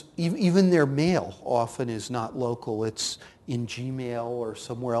 And even their mail often is not local. It's in Gmail or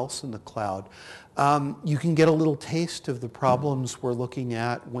somewhere else in the cloud. You can get a little taste of the problems we're looking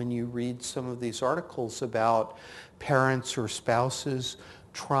at when you read some of these articles about parents or spouses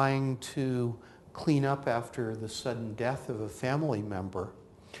trying to clean up after the sudden death of a family member,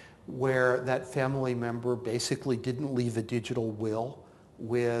 where that family member basically didn't leave a digital will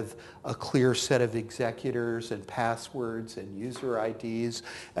with a clear set of executors and passwords and user IDs,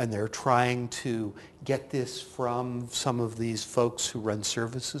 and they're trying to get this from some of these folks who run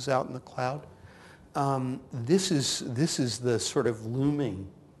services out in the cloud. This is the sort of looming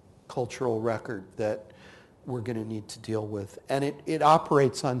cultural record that we're going to need to deal with. And it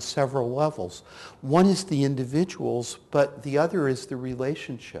operates on several levels. One is the individuals, but the other is the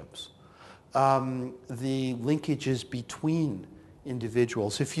relationships, the linkages between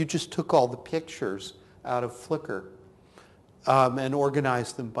individuals. If you just took all the pictures out of Flickr and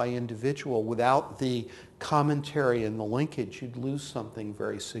organized them by individual without the commentary and the linkage, you'd lose something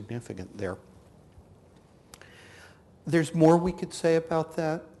very significant there. There's more we could say about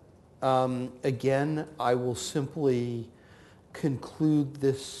that. Again, I will simply conclude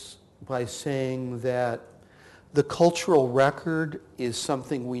this by saying that the cultural record is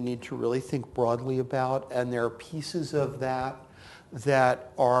something we need to really think broadly about, and there are pieces of that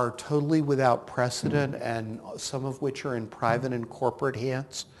that are totally without precedent, and some of which are in private and corporate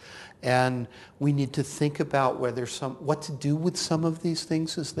hands. And we need to think about what to do with some of these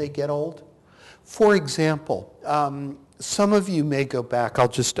things as they get old. For example, some of you may go back. I'll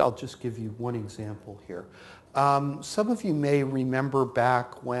just give you one example here. Some of you may remember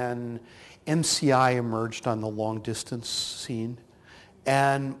back when MCI emerged on the long distance scene,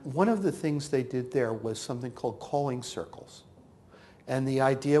 and one of the things they did there was something called calling circles. And the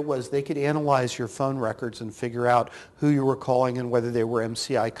idea was they could analyze your phone records and figure out who you were calling and whether they were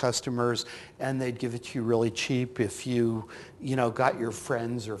MCI customers, and they'd give it to you really cheap if you got your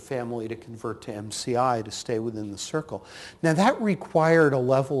friends or family to convert to MCI to stay within the circle. Now that required a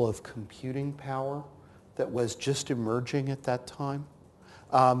level of computing power that was just emerging at that time.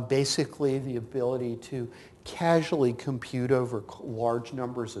 Basically the ability to casually compute over large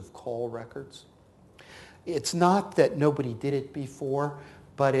numbers of call records. It's not that nobody did it before,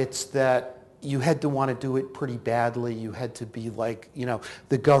 but it's that you had to want to do it pretty badly. You had to be like,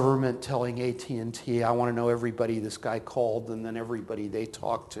 the government telling AT&T, I want to know everybody this guy called and then everybody they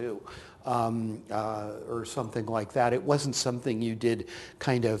talked to, or something like that. It wasn't something you did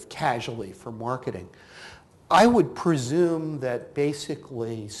kind of casually for marketing. I would presume that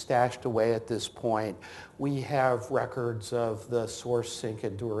basically stashed away at this point, we have records of the source, sync,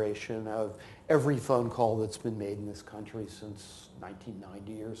 and duration of every phone call that's been made in this country since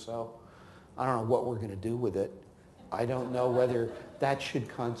 1990 or so. I don't know what we're going to do with it. I don't know whether that should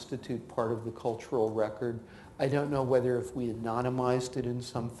constitute part of the cultural record. I don't know whether if we anonymized it in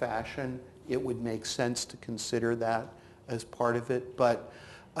some fashion, it would make sense to consider that as part of it. But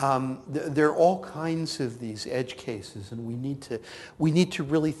there are all kinds of these edge cases, and we need to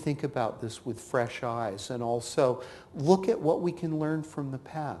really think about this with fresh eyes, and also look at what we can learn from the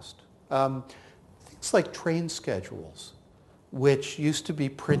past. Things like train schedules, which used to be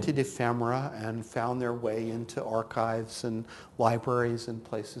printed ephemera and found their way into archives and libraries and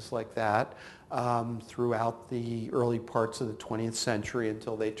places like that throughout the early parts of the 20th century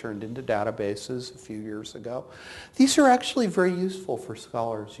until they turned into databases a few years ago. These are actually very useful for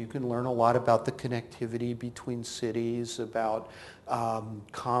scholars. You can learn a lot about the connectivity between cities, about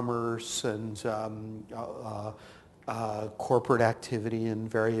commerce and corporate activity and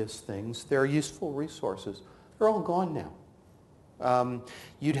various things. They're useful resources. They're all gone now.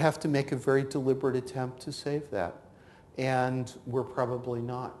 You'd have to make a very deliberate attempt to save that, and we're probably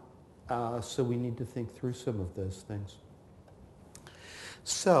not. So we need to think through some of those things.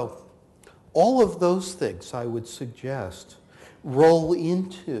 So all of those things, I would suggest, roll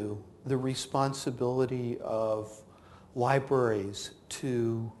into the responsibility of libraries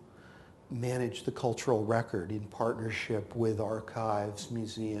to manage the cultural record in partnership with archives,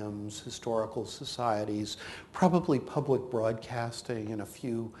 museums, historical societies, probably public broadcasting, and a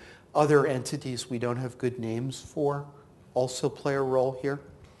few other entities we don't have good names for also play a role here.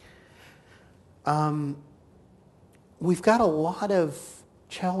 We've got a lot of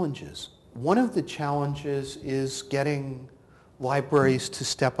challenges. One of the challenges is getting libraries to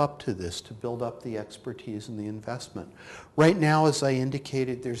step up to this, to build up the expertise and the investment. Right now, as I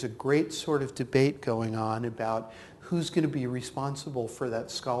indicated, there's a great sort of debate going on about who's going to be responsible for that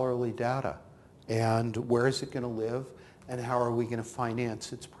scholarly data, and where is it going to live, and how are we going to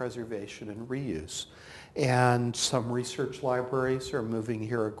finance its preservation and reuse. And some research libraries are moving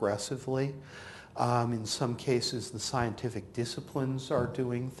here aggressively. In some cases, the scientific disciplines are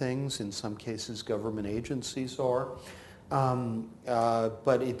doing things. In some cases, government agencies are.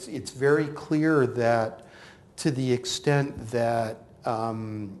 But it's very clear that to the extent that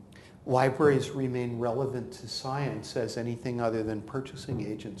libraries remain relevant to science as anything other than purchasing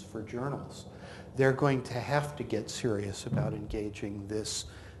agents for journals, they're going to have to get serious about engaging this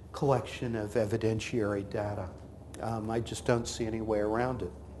collection of evidentiary data. I just don't see any way around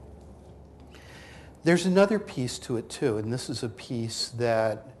it. There's another piece to it too, and this is a piece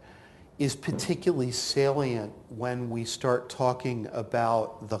that is particularly salient when we start talking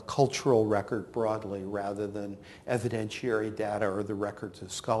about the cultural record broadly rather than evidentiary data or the records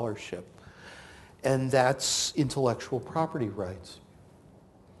of scholarship, and that's intellectual property rights.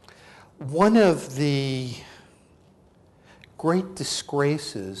 One of the great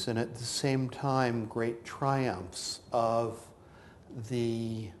disgraces and at the same time great triumphs of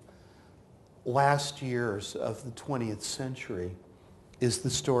the last years of the 20th century is the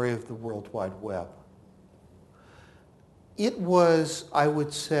story of the World Wide Web. It was, I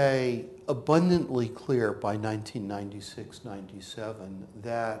would say, abundantly clear by 1996-97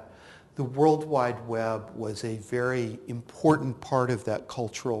 that the World Wide Web was a very important part of that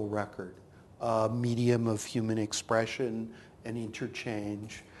cultural record, a medium of human expression and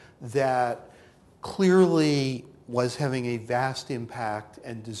interchange that clearly was having a vast impact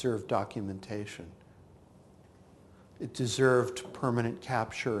and deserved documentation. It deserved permanent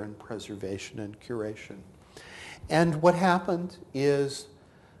capture and preservation and curation. And what happened is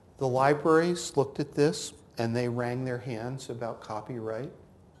the libraries looked at this and they wrung their hands about copyright,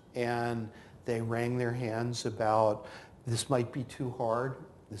 and they wrung their hands about this might be too hard,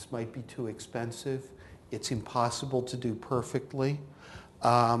 this might be too expensive, it's impossible to do perfectly.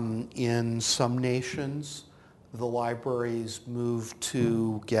 In some nations, the libraries moved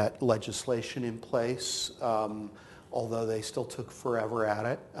to get legislation in place, although they still took forever at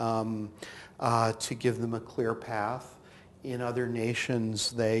it, to give them a clear path. In other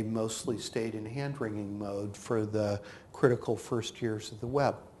nations, they mostly stayed in hand-wringing mode for the critical first years of the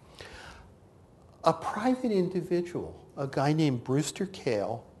web. A private individual, a guy named Brewster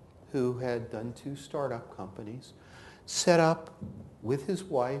Kahle, who had done 2 startup companies, set up with his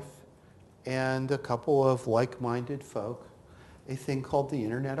wife and a couple of like-minded folk a thing called the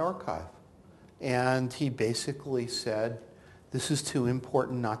Internet Archive. And he basically said, this is too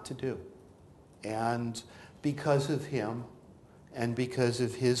important not to do. And because of him, and because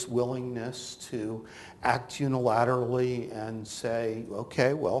of his willingness to act unilaterally and say,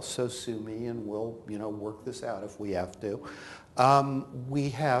 okay, well, so sue me and we'll work this out if we have to, we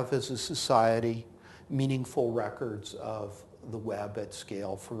have as a society meaningful records of the web at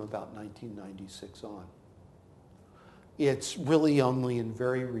scale from about 1996 on. It's really only in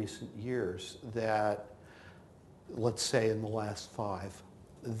very recent years that, let's say in the last 5,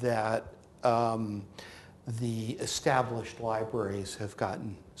 that the established libraries have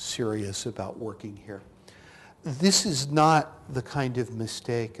gotten serious about working here. This is not the kind of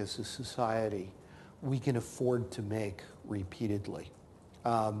mistake as a society we can afford to make repeatedly.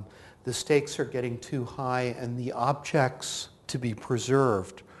 The stakes are getting too high, and the objects to be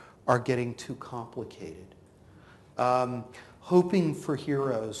preserved are getting too complicated. Hoping for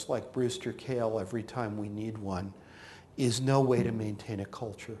heroes like Brewster Kahle every time we need one is no way to maintain a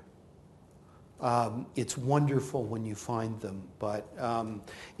culture. It's wonderful when you find them, but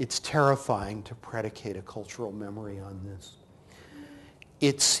it's terrifying to predicate a cultural memory on this.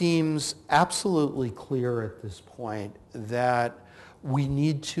 It seems absolutely clear at this point that we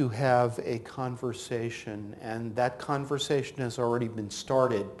need to have a conversation, and that conversation has already been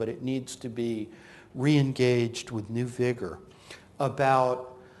started, but it needs to be re-engaged with new vigor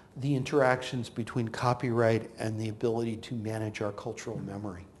about the interactions between copyright and the ability to manage our cultural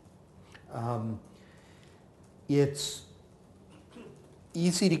memory. It's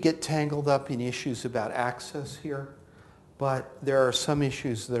easy to get tangled up in issues about access here, but there are some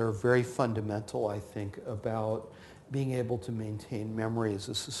issues that are very fundamental, I think, about being able to maintain memory as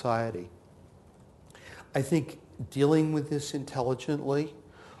a society. I think dealing with this intelligently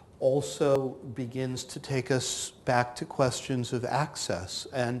also begins to take us back to questions of access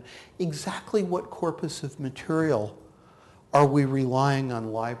and exactly what corpus of material are we relying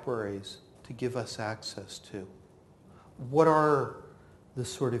on libraries to give us access to? What are the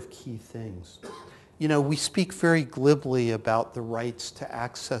sort of key things? You know, we speak very glibly about the rights to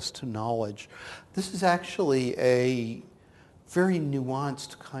access to knowledge. This is actually a very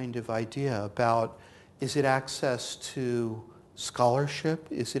nuanced kind of idea about, is it access to scholarship?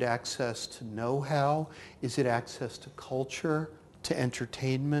 Is it access to know-how? Is it access to culture, to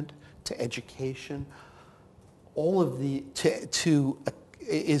entertainment, to education? All of the,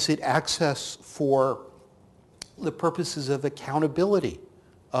 is it access for the purposes of accountability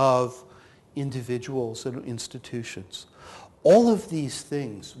of individuals and institutions? All of these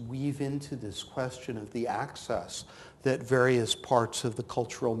things weave into this question of the access that various parts of the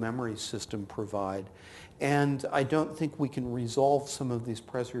cultural memory system provide. And I don't think we can resolve some of these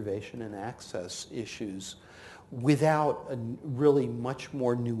preservation and access issues without a really much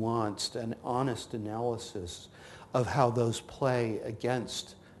more nuanced and honest analysis of how those play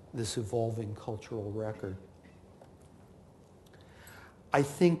against this evolving cultural record. I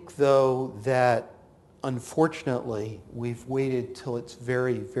think, though, that unfortunately we've waited till it's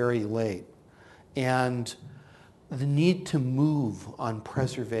very, very late. And the need to move on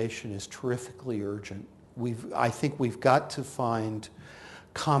preservation is terrifically urgent. I think we've got to find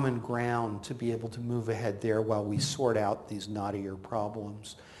common ground to be able to move ahead there while we sort out these knottier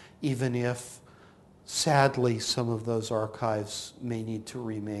problems, even if, sadly, some of those archives may need to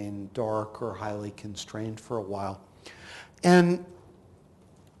remain dark or highly constrained for a while. And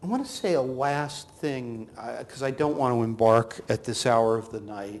I want to say a last thing, because I don't want to embark at this hour of the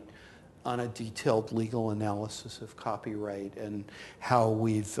night on a detailed legal analysis of copyright and how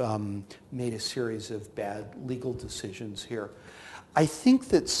we've made a series of bad legal decisions here. I think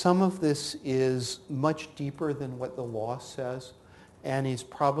that some of this is much deeper than what the law says and is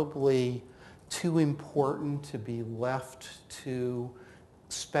probably too important to be left to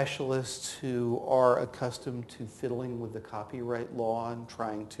specialists who are accustomed to fiddling with the copyright law and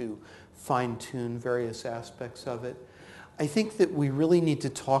trying to fine-tune various aspects of it. I think that we really need to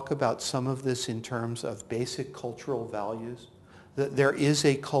talk about some of this in terms of basic cultural values, that there is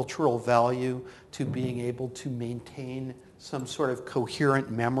a cultural value to being able to maintain some sort of coherent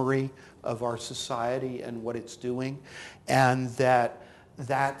memory of our society and what it's doing, and that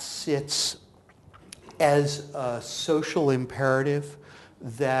that sits as a social imperative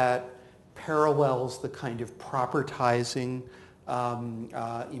that parallels the kind of propertizing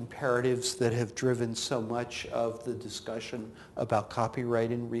imperatives that have driven so much of the discussion about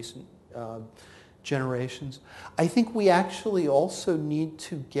copyright in recent generations. I think we actually also need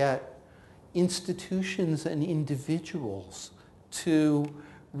to get institutions and individuals to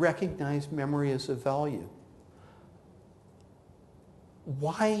recognize memory as a value.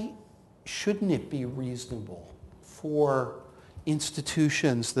 Why shouldn't it be reasonable for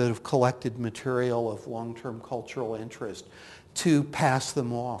institutions that have collected material of long-term cultural interest to pass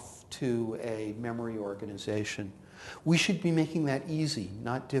them off to a memory organization? We should be making that easy,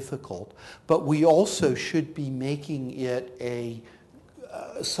 not difficult, but we also should be making it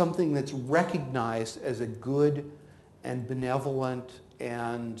something that's recognized as a good and benevolent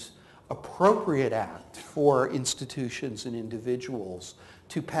and appropriate act for institutions and individuals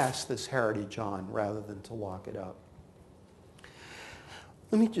to pass this heritage on rather than to lock it up.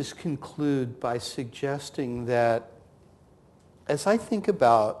 let me just conclude by suggesting that as I think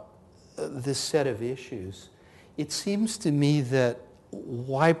about this set of issues, it seems to me that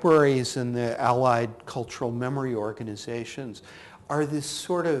libraries and the allied cultural memory organizations are this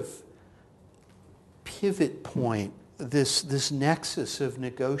sort of pivot point, this nexus of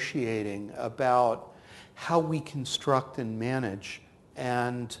negotiating about how we construct and manage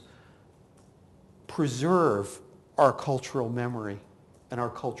and preserve our cultural memory and our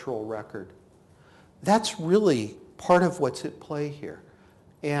cultural record. That's really part of what's at play here,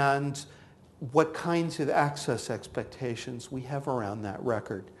 and what kinds of access expectations we have around that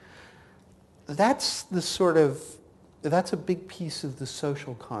record. That's a big piece of the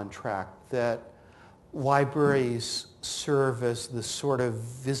social contract that libraries serve as the sort of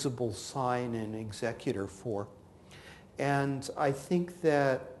visible sign and executor for. And I think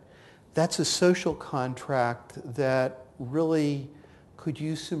that that's a social contract that really could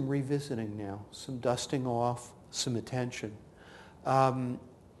use some revisiting now, some dusting off, some attention.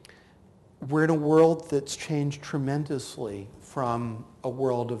 We're in a world that's changed tremendously from a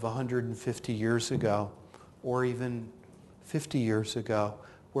world of 150 years ago, or even 50 years ago,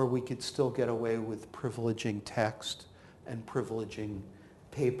 where we could still get away with privileging text and privileging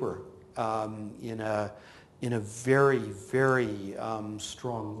paper in a very, very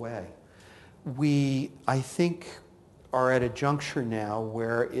strong way. We, I think, are at a juncture now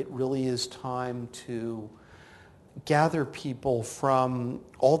where it really is time to gather people from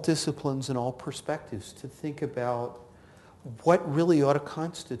all disciplines and all perspectives to think about what really ought to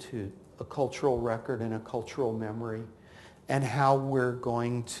constitute a cultural record and a cultural memory, and how we're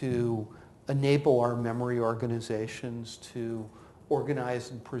going to enable our memory organizations to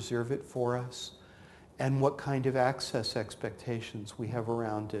organize and preserve it for us, and what kind of access expectations we have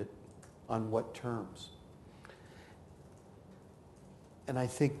around it, on what terms. And I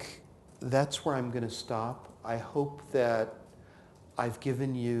think that's where I'm going to stop. I hope that I've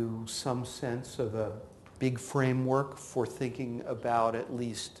given you some sense of a big framework for thinking about at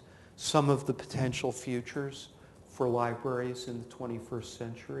least some of the potential futures for libraries in the 21st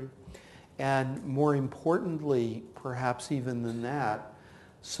century. And more importantly, perhaps even than that,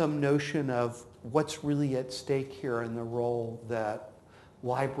 some notion of what's really at stake here and the role that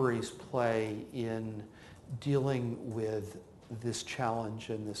libraries play in dealing with this challenge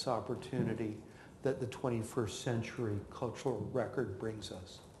and this opportunity that the 21st century cultural record brings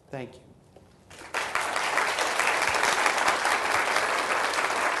us. Thank you.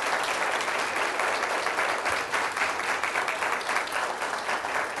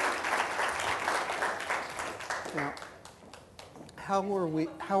 Now, how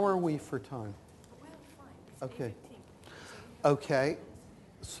are we for time? Okay. Okay.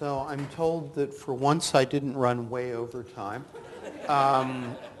 So I'm told that for once I didn't run way over time.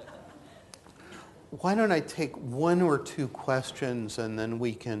 Why don't I take one or two questions and then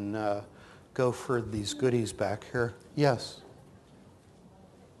we can go for these goodies back here. Yes.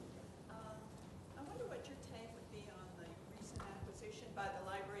 I wonder what your take would be on the recent acquisition by the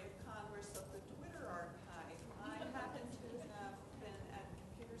Library of Congress of the Twitter archive. I happen to have been at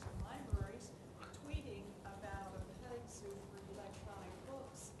computers and libraries tweeting about a petting zoo for electronic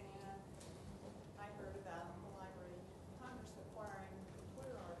books, and I heard about the Library of Congress acquiring the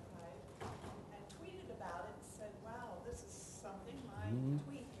Twitter archive and tweeted about it and said, wow, this is something. My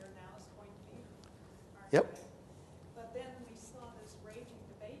tweet here now is going to be archived. Yep. But then we saw this raging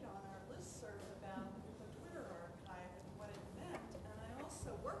debate on our listserv about the Twitter archive and what it meant. And I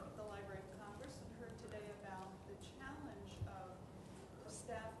also work at the Library of Congress and heard today about the challenge of the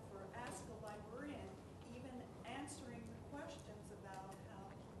staff for Ask a Librarian even answering the questions about how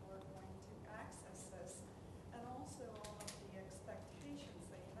people are going to access this, and also all of the expectations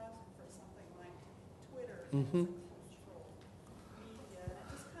they have for something like Twitter as a cultural media. And I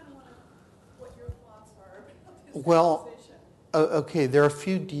just kind of want to what your thoughts are about this Well, acquisition. Okay, there are a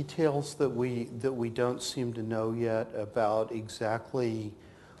few details that we don't seem to know yet about exactly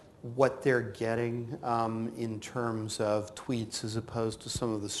what they're getting in terms of tweets as opposed to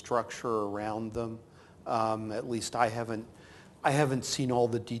some of the structure around them. At least I haven't seen all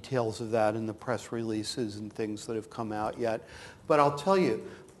the details of that in the press releases and things that have come out yet. But I'll tell you,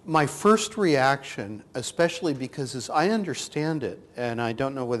 my first reaction, especially because as I understand it, and I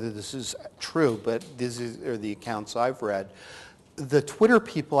don't know whether this is true, but these are the accounts I've read, the Twitter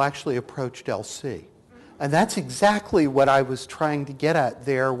people actually approached LC. And that's exactly what I was trying to get at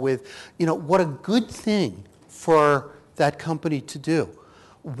there with, what a good thing for that company to do.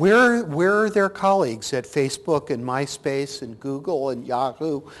 Where are their colleagues at Facebook and MySpace and Google and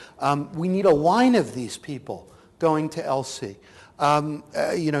Yahoo? We need a line of these people going to LC.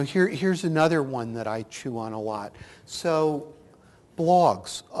 Here's another one that I chew on a lot. So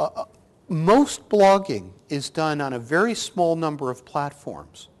blogs. Most blogging is done on a very small number of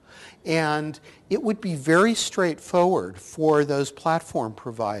platforms. And it would be very straightforward for those platform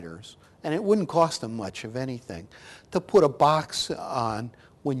providers, and it wouldn't cost them much of anything, to put a box on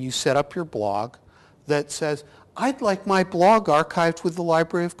when you set up your blog that says, I'd like my blog archived with the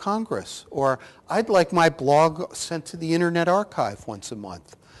Library of Congress, or I'd like my blog sent to the Internet Archive once a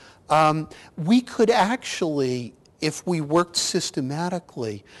month. We could actually, if we worked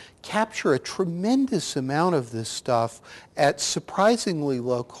systematically, capture a tremendous amount of this stuff at surprisingly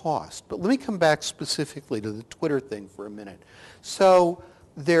low cost. But let me come back specifically to the Twitter thing for a minute. So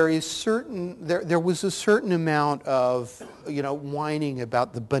there was a certain amount of, whining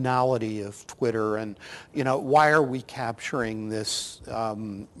about the banality of Twitter and, why are we capturing this,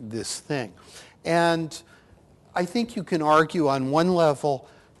 this thing? And I think you can argue on one level,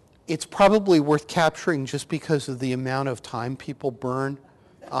 it's probably worth capturing just because of the amount of time people burn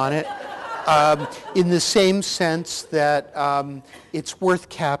on it. In the same sense that it's worth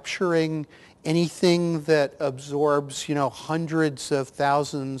capturing anything that absorbs, hundreds of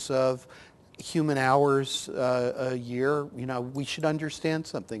thousands of human hours a year. We should understand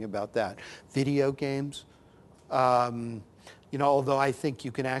something about that. Video games. Although I think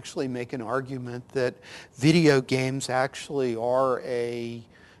you can actually make an argument that video games actually are a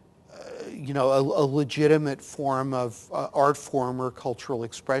legitimate form of art form or cultural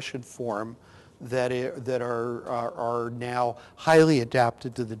expression form that are now highly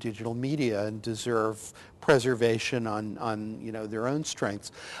adapted to the digital media and deserve preservation on their own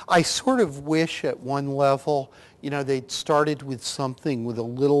strengths. I sort of wish at one level, they'd started with something with a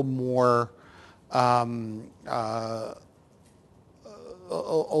little more a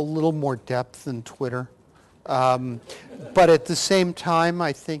little more depth than Twitter. But at the same time,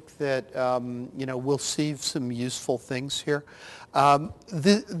 I think that we'll see some useful things here.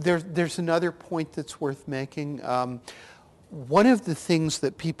 There's another point that's worth making. One of the things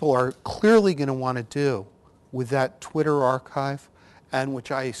that people are clearly going to want to do with that Twitter archive, and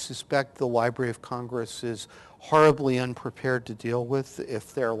which I suspect the Library of Congress is horribly unprepared to deal with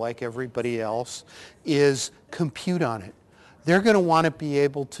if they're like everybody else, is compute on it. They're going to want to be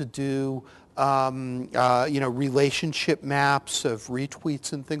able to do relationship maps of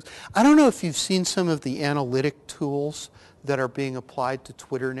retweets and things. I don't know if you've seen some of the analytic tools that are being applied to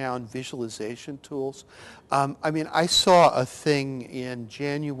Twitter now and visualization tools. I saw a thing in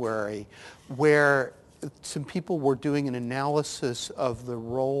January where some people were doing an analysis of the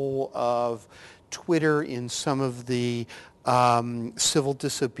role of Twitter in some of the civil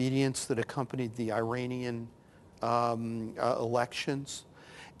disobedience that accompanied the Iranian elections.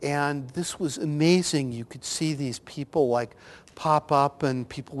 And this was amazing. You could see these people like pop up and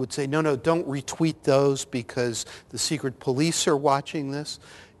people would say, no, don't retweet those because the secret police are watching this.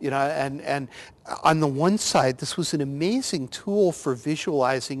 And on the one side, this was an amazing tool for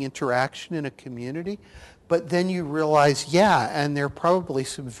visualizing interaction in a community. But then you realize, and there are probably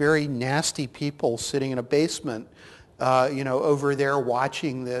some very nasty people sitting in a basement, over there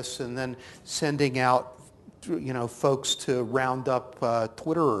watching this and then sending out folks to round up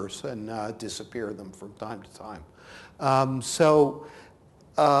Twitterers and disappear them from time to time.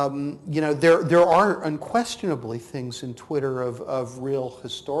 There are unquestionably things in Twitter of real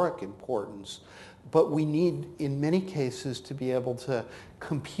historic importance, but we need, in many cases, to be able to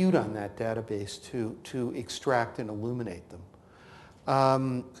compute on that database to extract and illuminate them.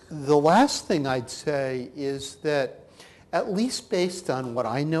 The last thing I'd say is that, at least based on what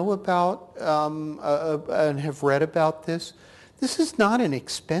I know about and have read about this is not an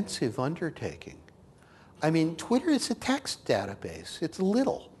expensive undertaking. Twitter is a text database. It's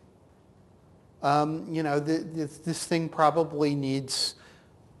little. This thing probably needs,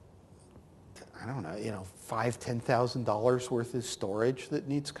 $5,000, $10,000 worth of storage that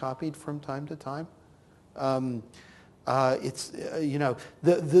needs copied from time to time. The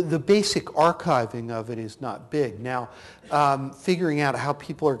basic archiving of it is not big. Now, figuring out how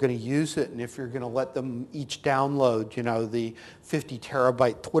people are going to use it and if you're going to let them each download, the 50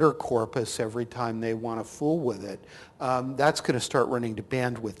 terabyte Twitter corpus every time they want to fool with it, that's going to start running to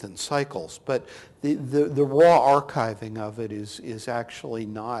bandwidth and cycles. But the raw archiving of it is actually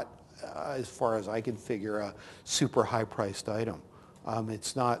not, as far as I can figure, a super high-priced item.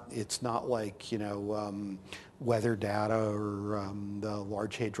 It's not like, weather data or the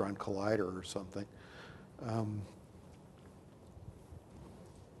Large Hadron Collider or something. I'm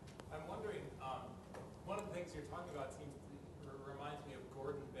wondering, one of the things you're talking about reminds me of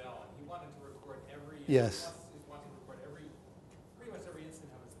Gordon Bell, and he wanted to record every. Yes. He wanted to record every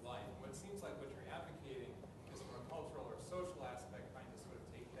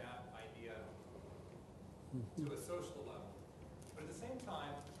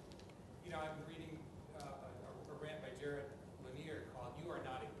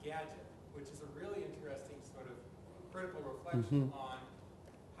critical reflection on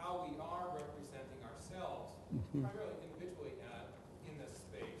how we are representing ourselves, primarily individually in this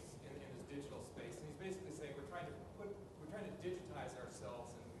space, in this digital space. And he's basically saying we're trying to digitize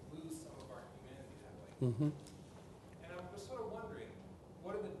ourselves and we lose some of our humanity that way. And I'm just sort of wondering,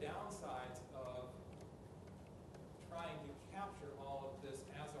 what are the downsides of trying to capture all of this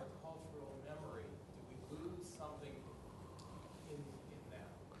as our cultural memory? Do we lose something in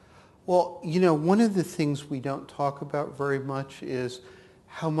that? Well, one of the things we don't talk about very much is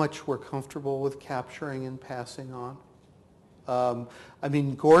how much we're comfortable with capturing and passing on.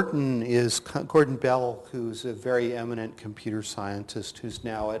 Gordon Bell, who's a very eminent computer scientist who's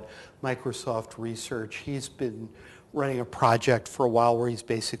now at Microsoft Research, he's been running a project for a while where he's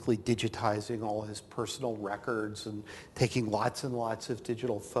basically digitizing all his personal records and taking lots and lots of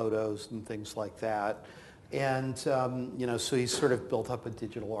digital photos and things like that. And, so he's sort of built up a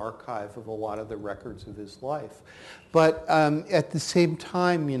digital archive of a lot of the records of his life. But at the same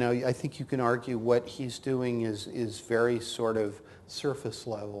time, I think you can argue what he's doing is very sort of surface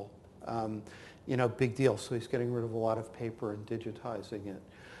level. Big deal. So he's getting rid of a lot of paper and digitizing it.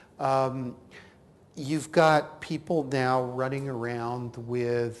 You've got people now running around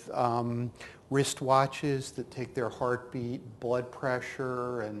with wristwatches that take their heartbeat, blood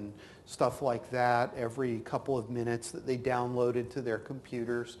pressure, and stuff like that every couple of minutes that they downloaded to their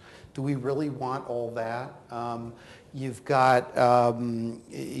computers. Do we really want all that? You've got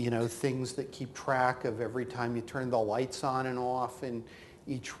things that keep track of every time you turn the lights on and off in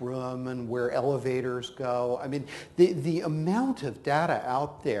each room and where elevators go. I mean, the amount of data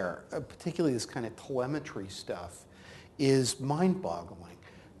out there, particularly this kind of telemetry stuff, is mind-boggling.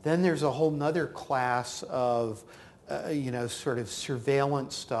 Then there's a whole nother class of sort of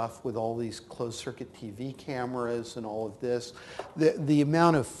surveillance stuff with all these closed-circuit TV cameras and all of this. The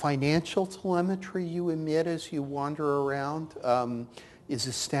amount of financial telemetry you emit as you wander around is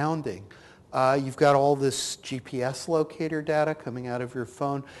astounding. You've got all this GPS locator data coming out of your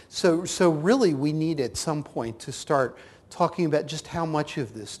phone. So really we need at some point to start talking about just how much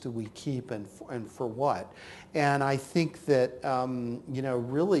of this do we keep and for what. And I think that,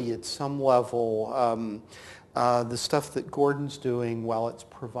 really at some level, the stuff that Gordon's doing, while it's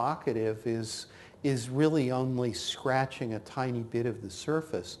provocative, is really only scratching a tiny bit of the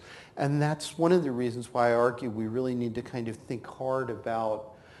surface. And that's one of the reasons why I argue we really need to kind of think hard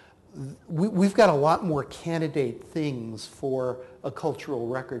about, we've got a lot more candidate things for a cultural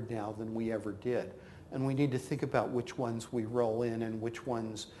record now than we ever did. And we need to think about which ones we roll in and which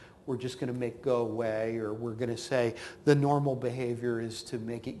ones we're just going to make go away, or we're going to say the normal behavior is to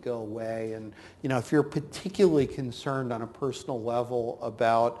make it go away. And if you're particularly concerned on a personal level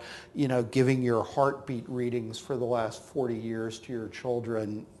about giving your heartbeat readings for the last 40 years to your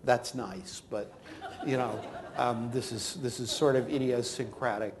children, that's nice. But this is sort of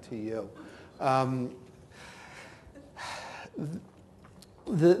idiosyncratic to you.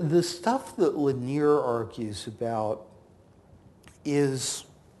 The stuff that Lanier argues about is,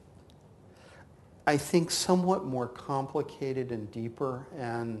 I think, somewhat more complicated and deeper,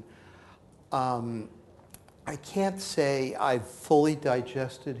 and I can't say I've fully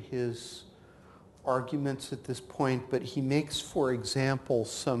digested his arguments at this point, but he makes, for example,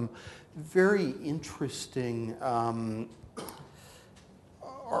 some very interesting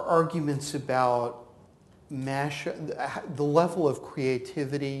arguments about the level of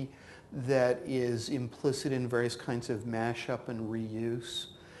creativity that is implicit in various kinds of mashup and reuse.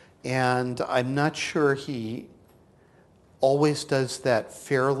 And I'm not sure he always does that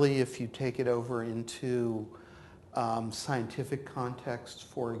fairly if you take it over into scientific contexts,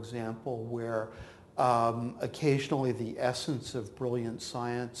 for example, where occasionally the essence of brilliant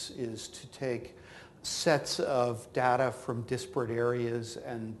science is to take sets of data from disparate areas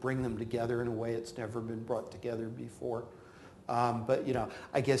and bring them together in a way it's never been brought together before. But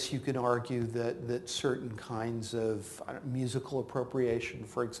I guess you can argue that certain kinds of musical appropriation,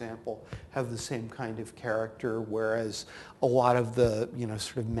 for example, have the same kind of character, whereas a lot of the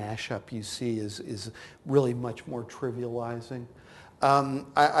sort of mashup you see is really much more trivializing.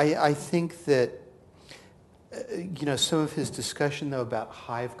 I think that some of his discussion, though, about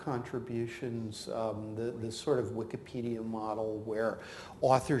hive contributions, the sort of Wikipedia model where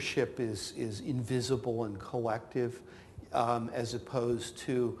authorship is invisible and collective, as opposed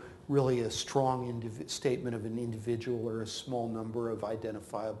to really a strong statement of an individual or a small number of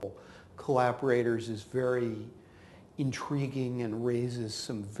identifiable collaborators, is very intriguing and raises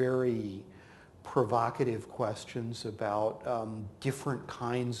some very provocative questions about different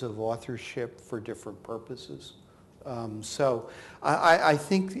kinds of authorship for different purposes. So I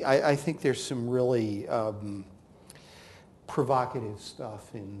think there's some really provocative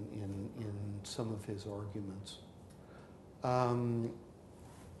stuff in some of his arguments.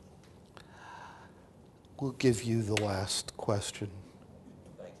 We'll give you the last question.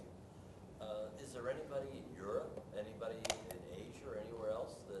 Thank you. Is there anybody in Europe, anybody in Asia, or anywhere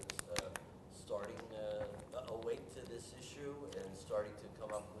else that's starting awake to this issue and starting to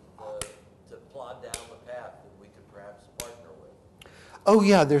come up with, to plod down the path that we could perhaps partner with? Oh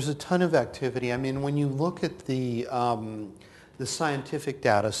yeah, there's a ton of activity. I mean, when you look at the scientific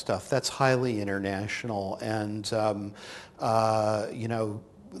data stuff, that's highly international, and you know,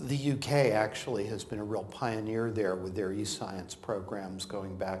 the UK actually has been a real pioneer there with their e-science programs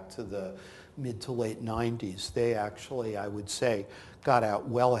going back to the mid to late 90s. They actually, I would say, got out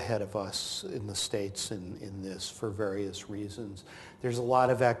well ahead of us in the States in this for various reasons. There's a lot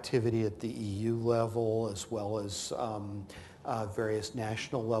of activity at the EU level as well as various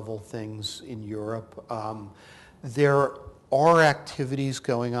national level things in Europe. There are activities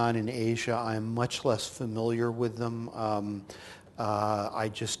going on in Asia. I'm much less familiar with them. I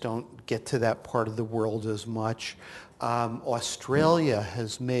just don't get to that part of the world as much. Australia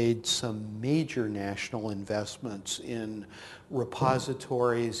has made some major national investments in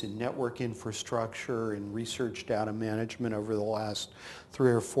repositories, in network infrastructure, in research data management over the last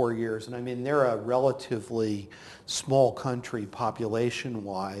 3 or 4 years. And I mean, they're a relatively small country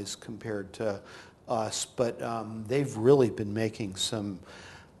population-wise compared to us, but they've really been making some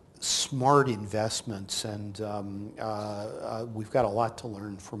smart investments, and we've got a lot to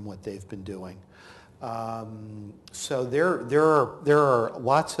learn from what they've been doing. So there are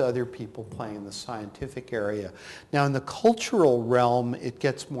lots of other people playing in the scientific area. Now in the cultural realm, it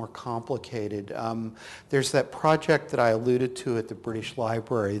gets more complicated. There's that project that I alluded to at the British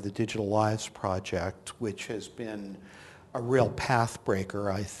Library, the Digital Lives Project, which has been a real path breaker,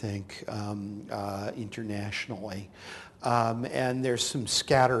 I think, internationally. And there's some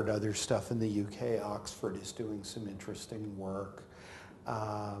scattered other stuff in the UK. Oxford is doing some interesting work.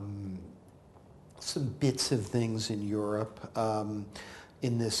 Some bits of things in Europe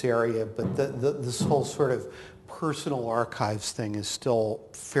in this area, but this whole sort of personal archives thing is still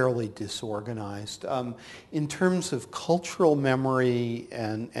fairly disorganized. In terms of cultural memory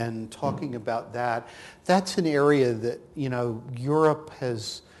and talking about that, that's an area that, you know, Europe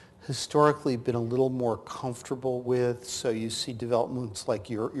has historically been a little more comfortable with. So you see developments like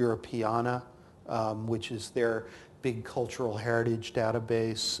Europeana, which is their big cultural heritage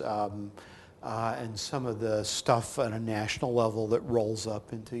database, and some of the stuff on a national level that rolls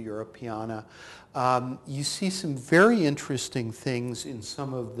up into Europeana. You see some very interesting things in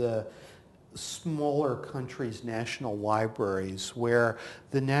some of the smaller countries' national libraries, where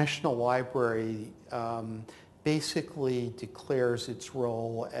the National Library basically declares its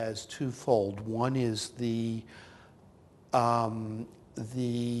role as twofold. One is the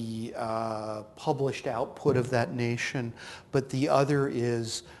published output of that nation, but the other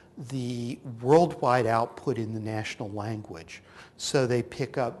is the worldwide output in the national language. So they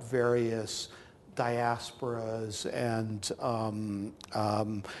pick up various diasporas and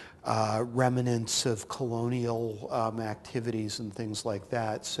remnants of colonial activities and things like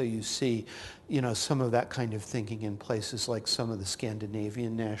that. So you see, you know, some of that kind of thinking in places like some of the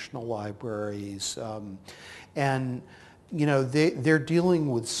Scandinavian national libraries. And, you know, they're dealing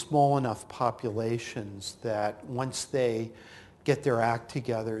with small enough populations that once they get their act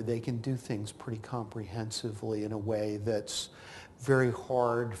together, they can do things pretty comprehensively in a way that's very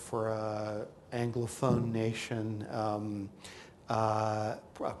hard for a Anglophone nation,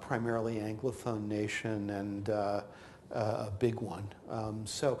 primarily Anglophone nation, and a big one.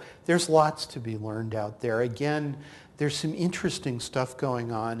 So there's lots to be learned out there. Again, there's some interesting stuff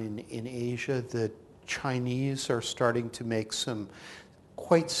going on in Asia. The Chinese are starting to make some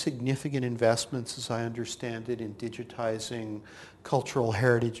quite significant investments, as I understand it, in digitizing cultural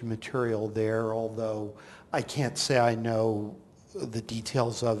heritage material there, although I can't say I know the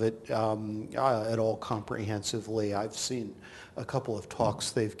details of it at all comprehensively. I've seen a couple of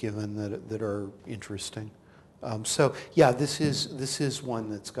talks they've given that are interesting. So yeah, this is one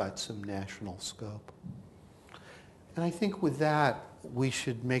that's got some national scope. And I think with that, we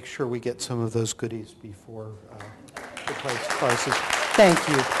should make sure we get some of those goodies before the place closes. Thank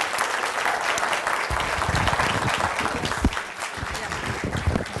you.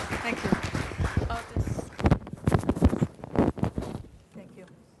 Thank you. Thank you.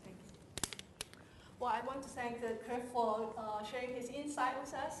 Well, I want to thank Kirk for sharing his insight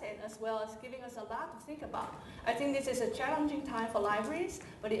with us, and as well as giving us a lot to think about. I think this is a challenging time for libraries,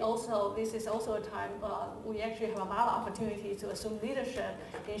 but this is also a time we actually have a lot of opportunities to assume leadership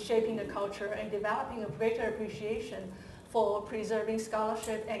in shaping the culture and developing a greater appreciation for preserving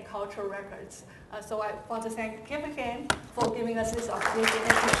scholarship and cultural records. So I want to thank Kim again for giving us this opportunity and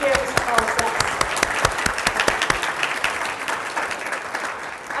to share with ourselves.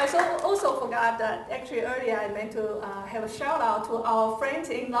 I also forgot that actually earlier I meant to have a shout out to our friends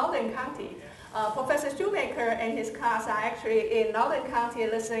in Loudoun County. Professor Shoemaker and his class are actually in Loudoun County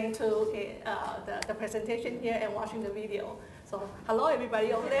listening to the presentation here and watching the video. So hello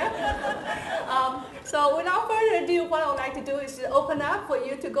everybody over there. So without further ado, what I would like to do is to open up for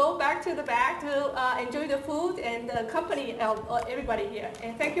you to go back to the back to enjoy the food and the company of everybody here.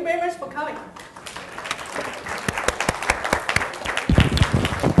 And thank you very much for coming.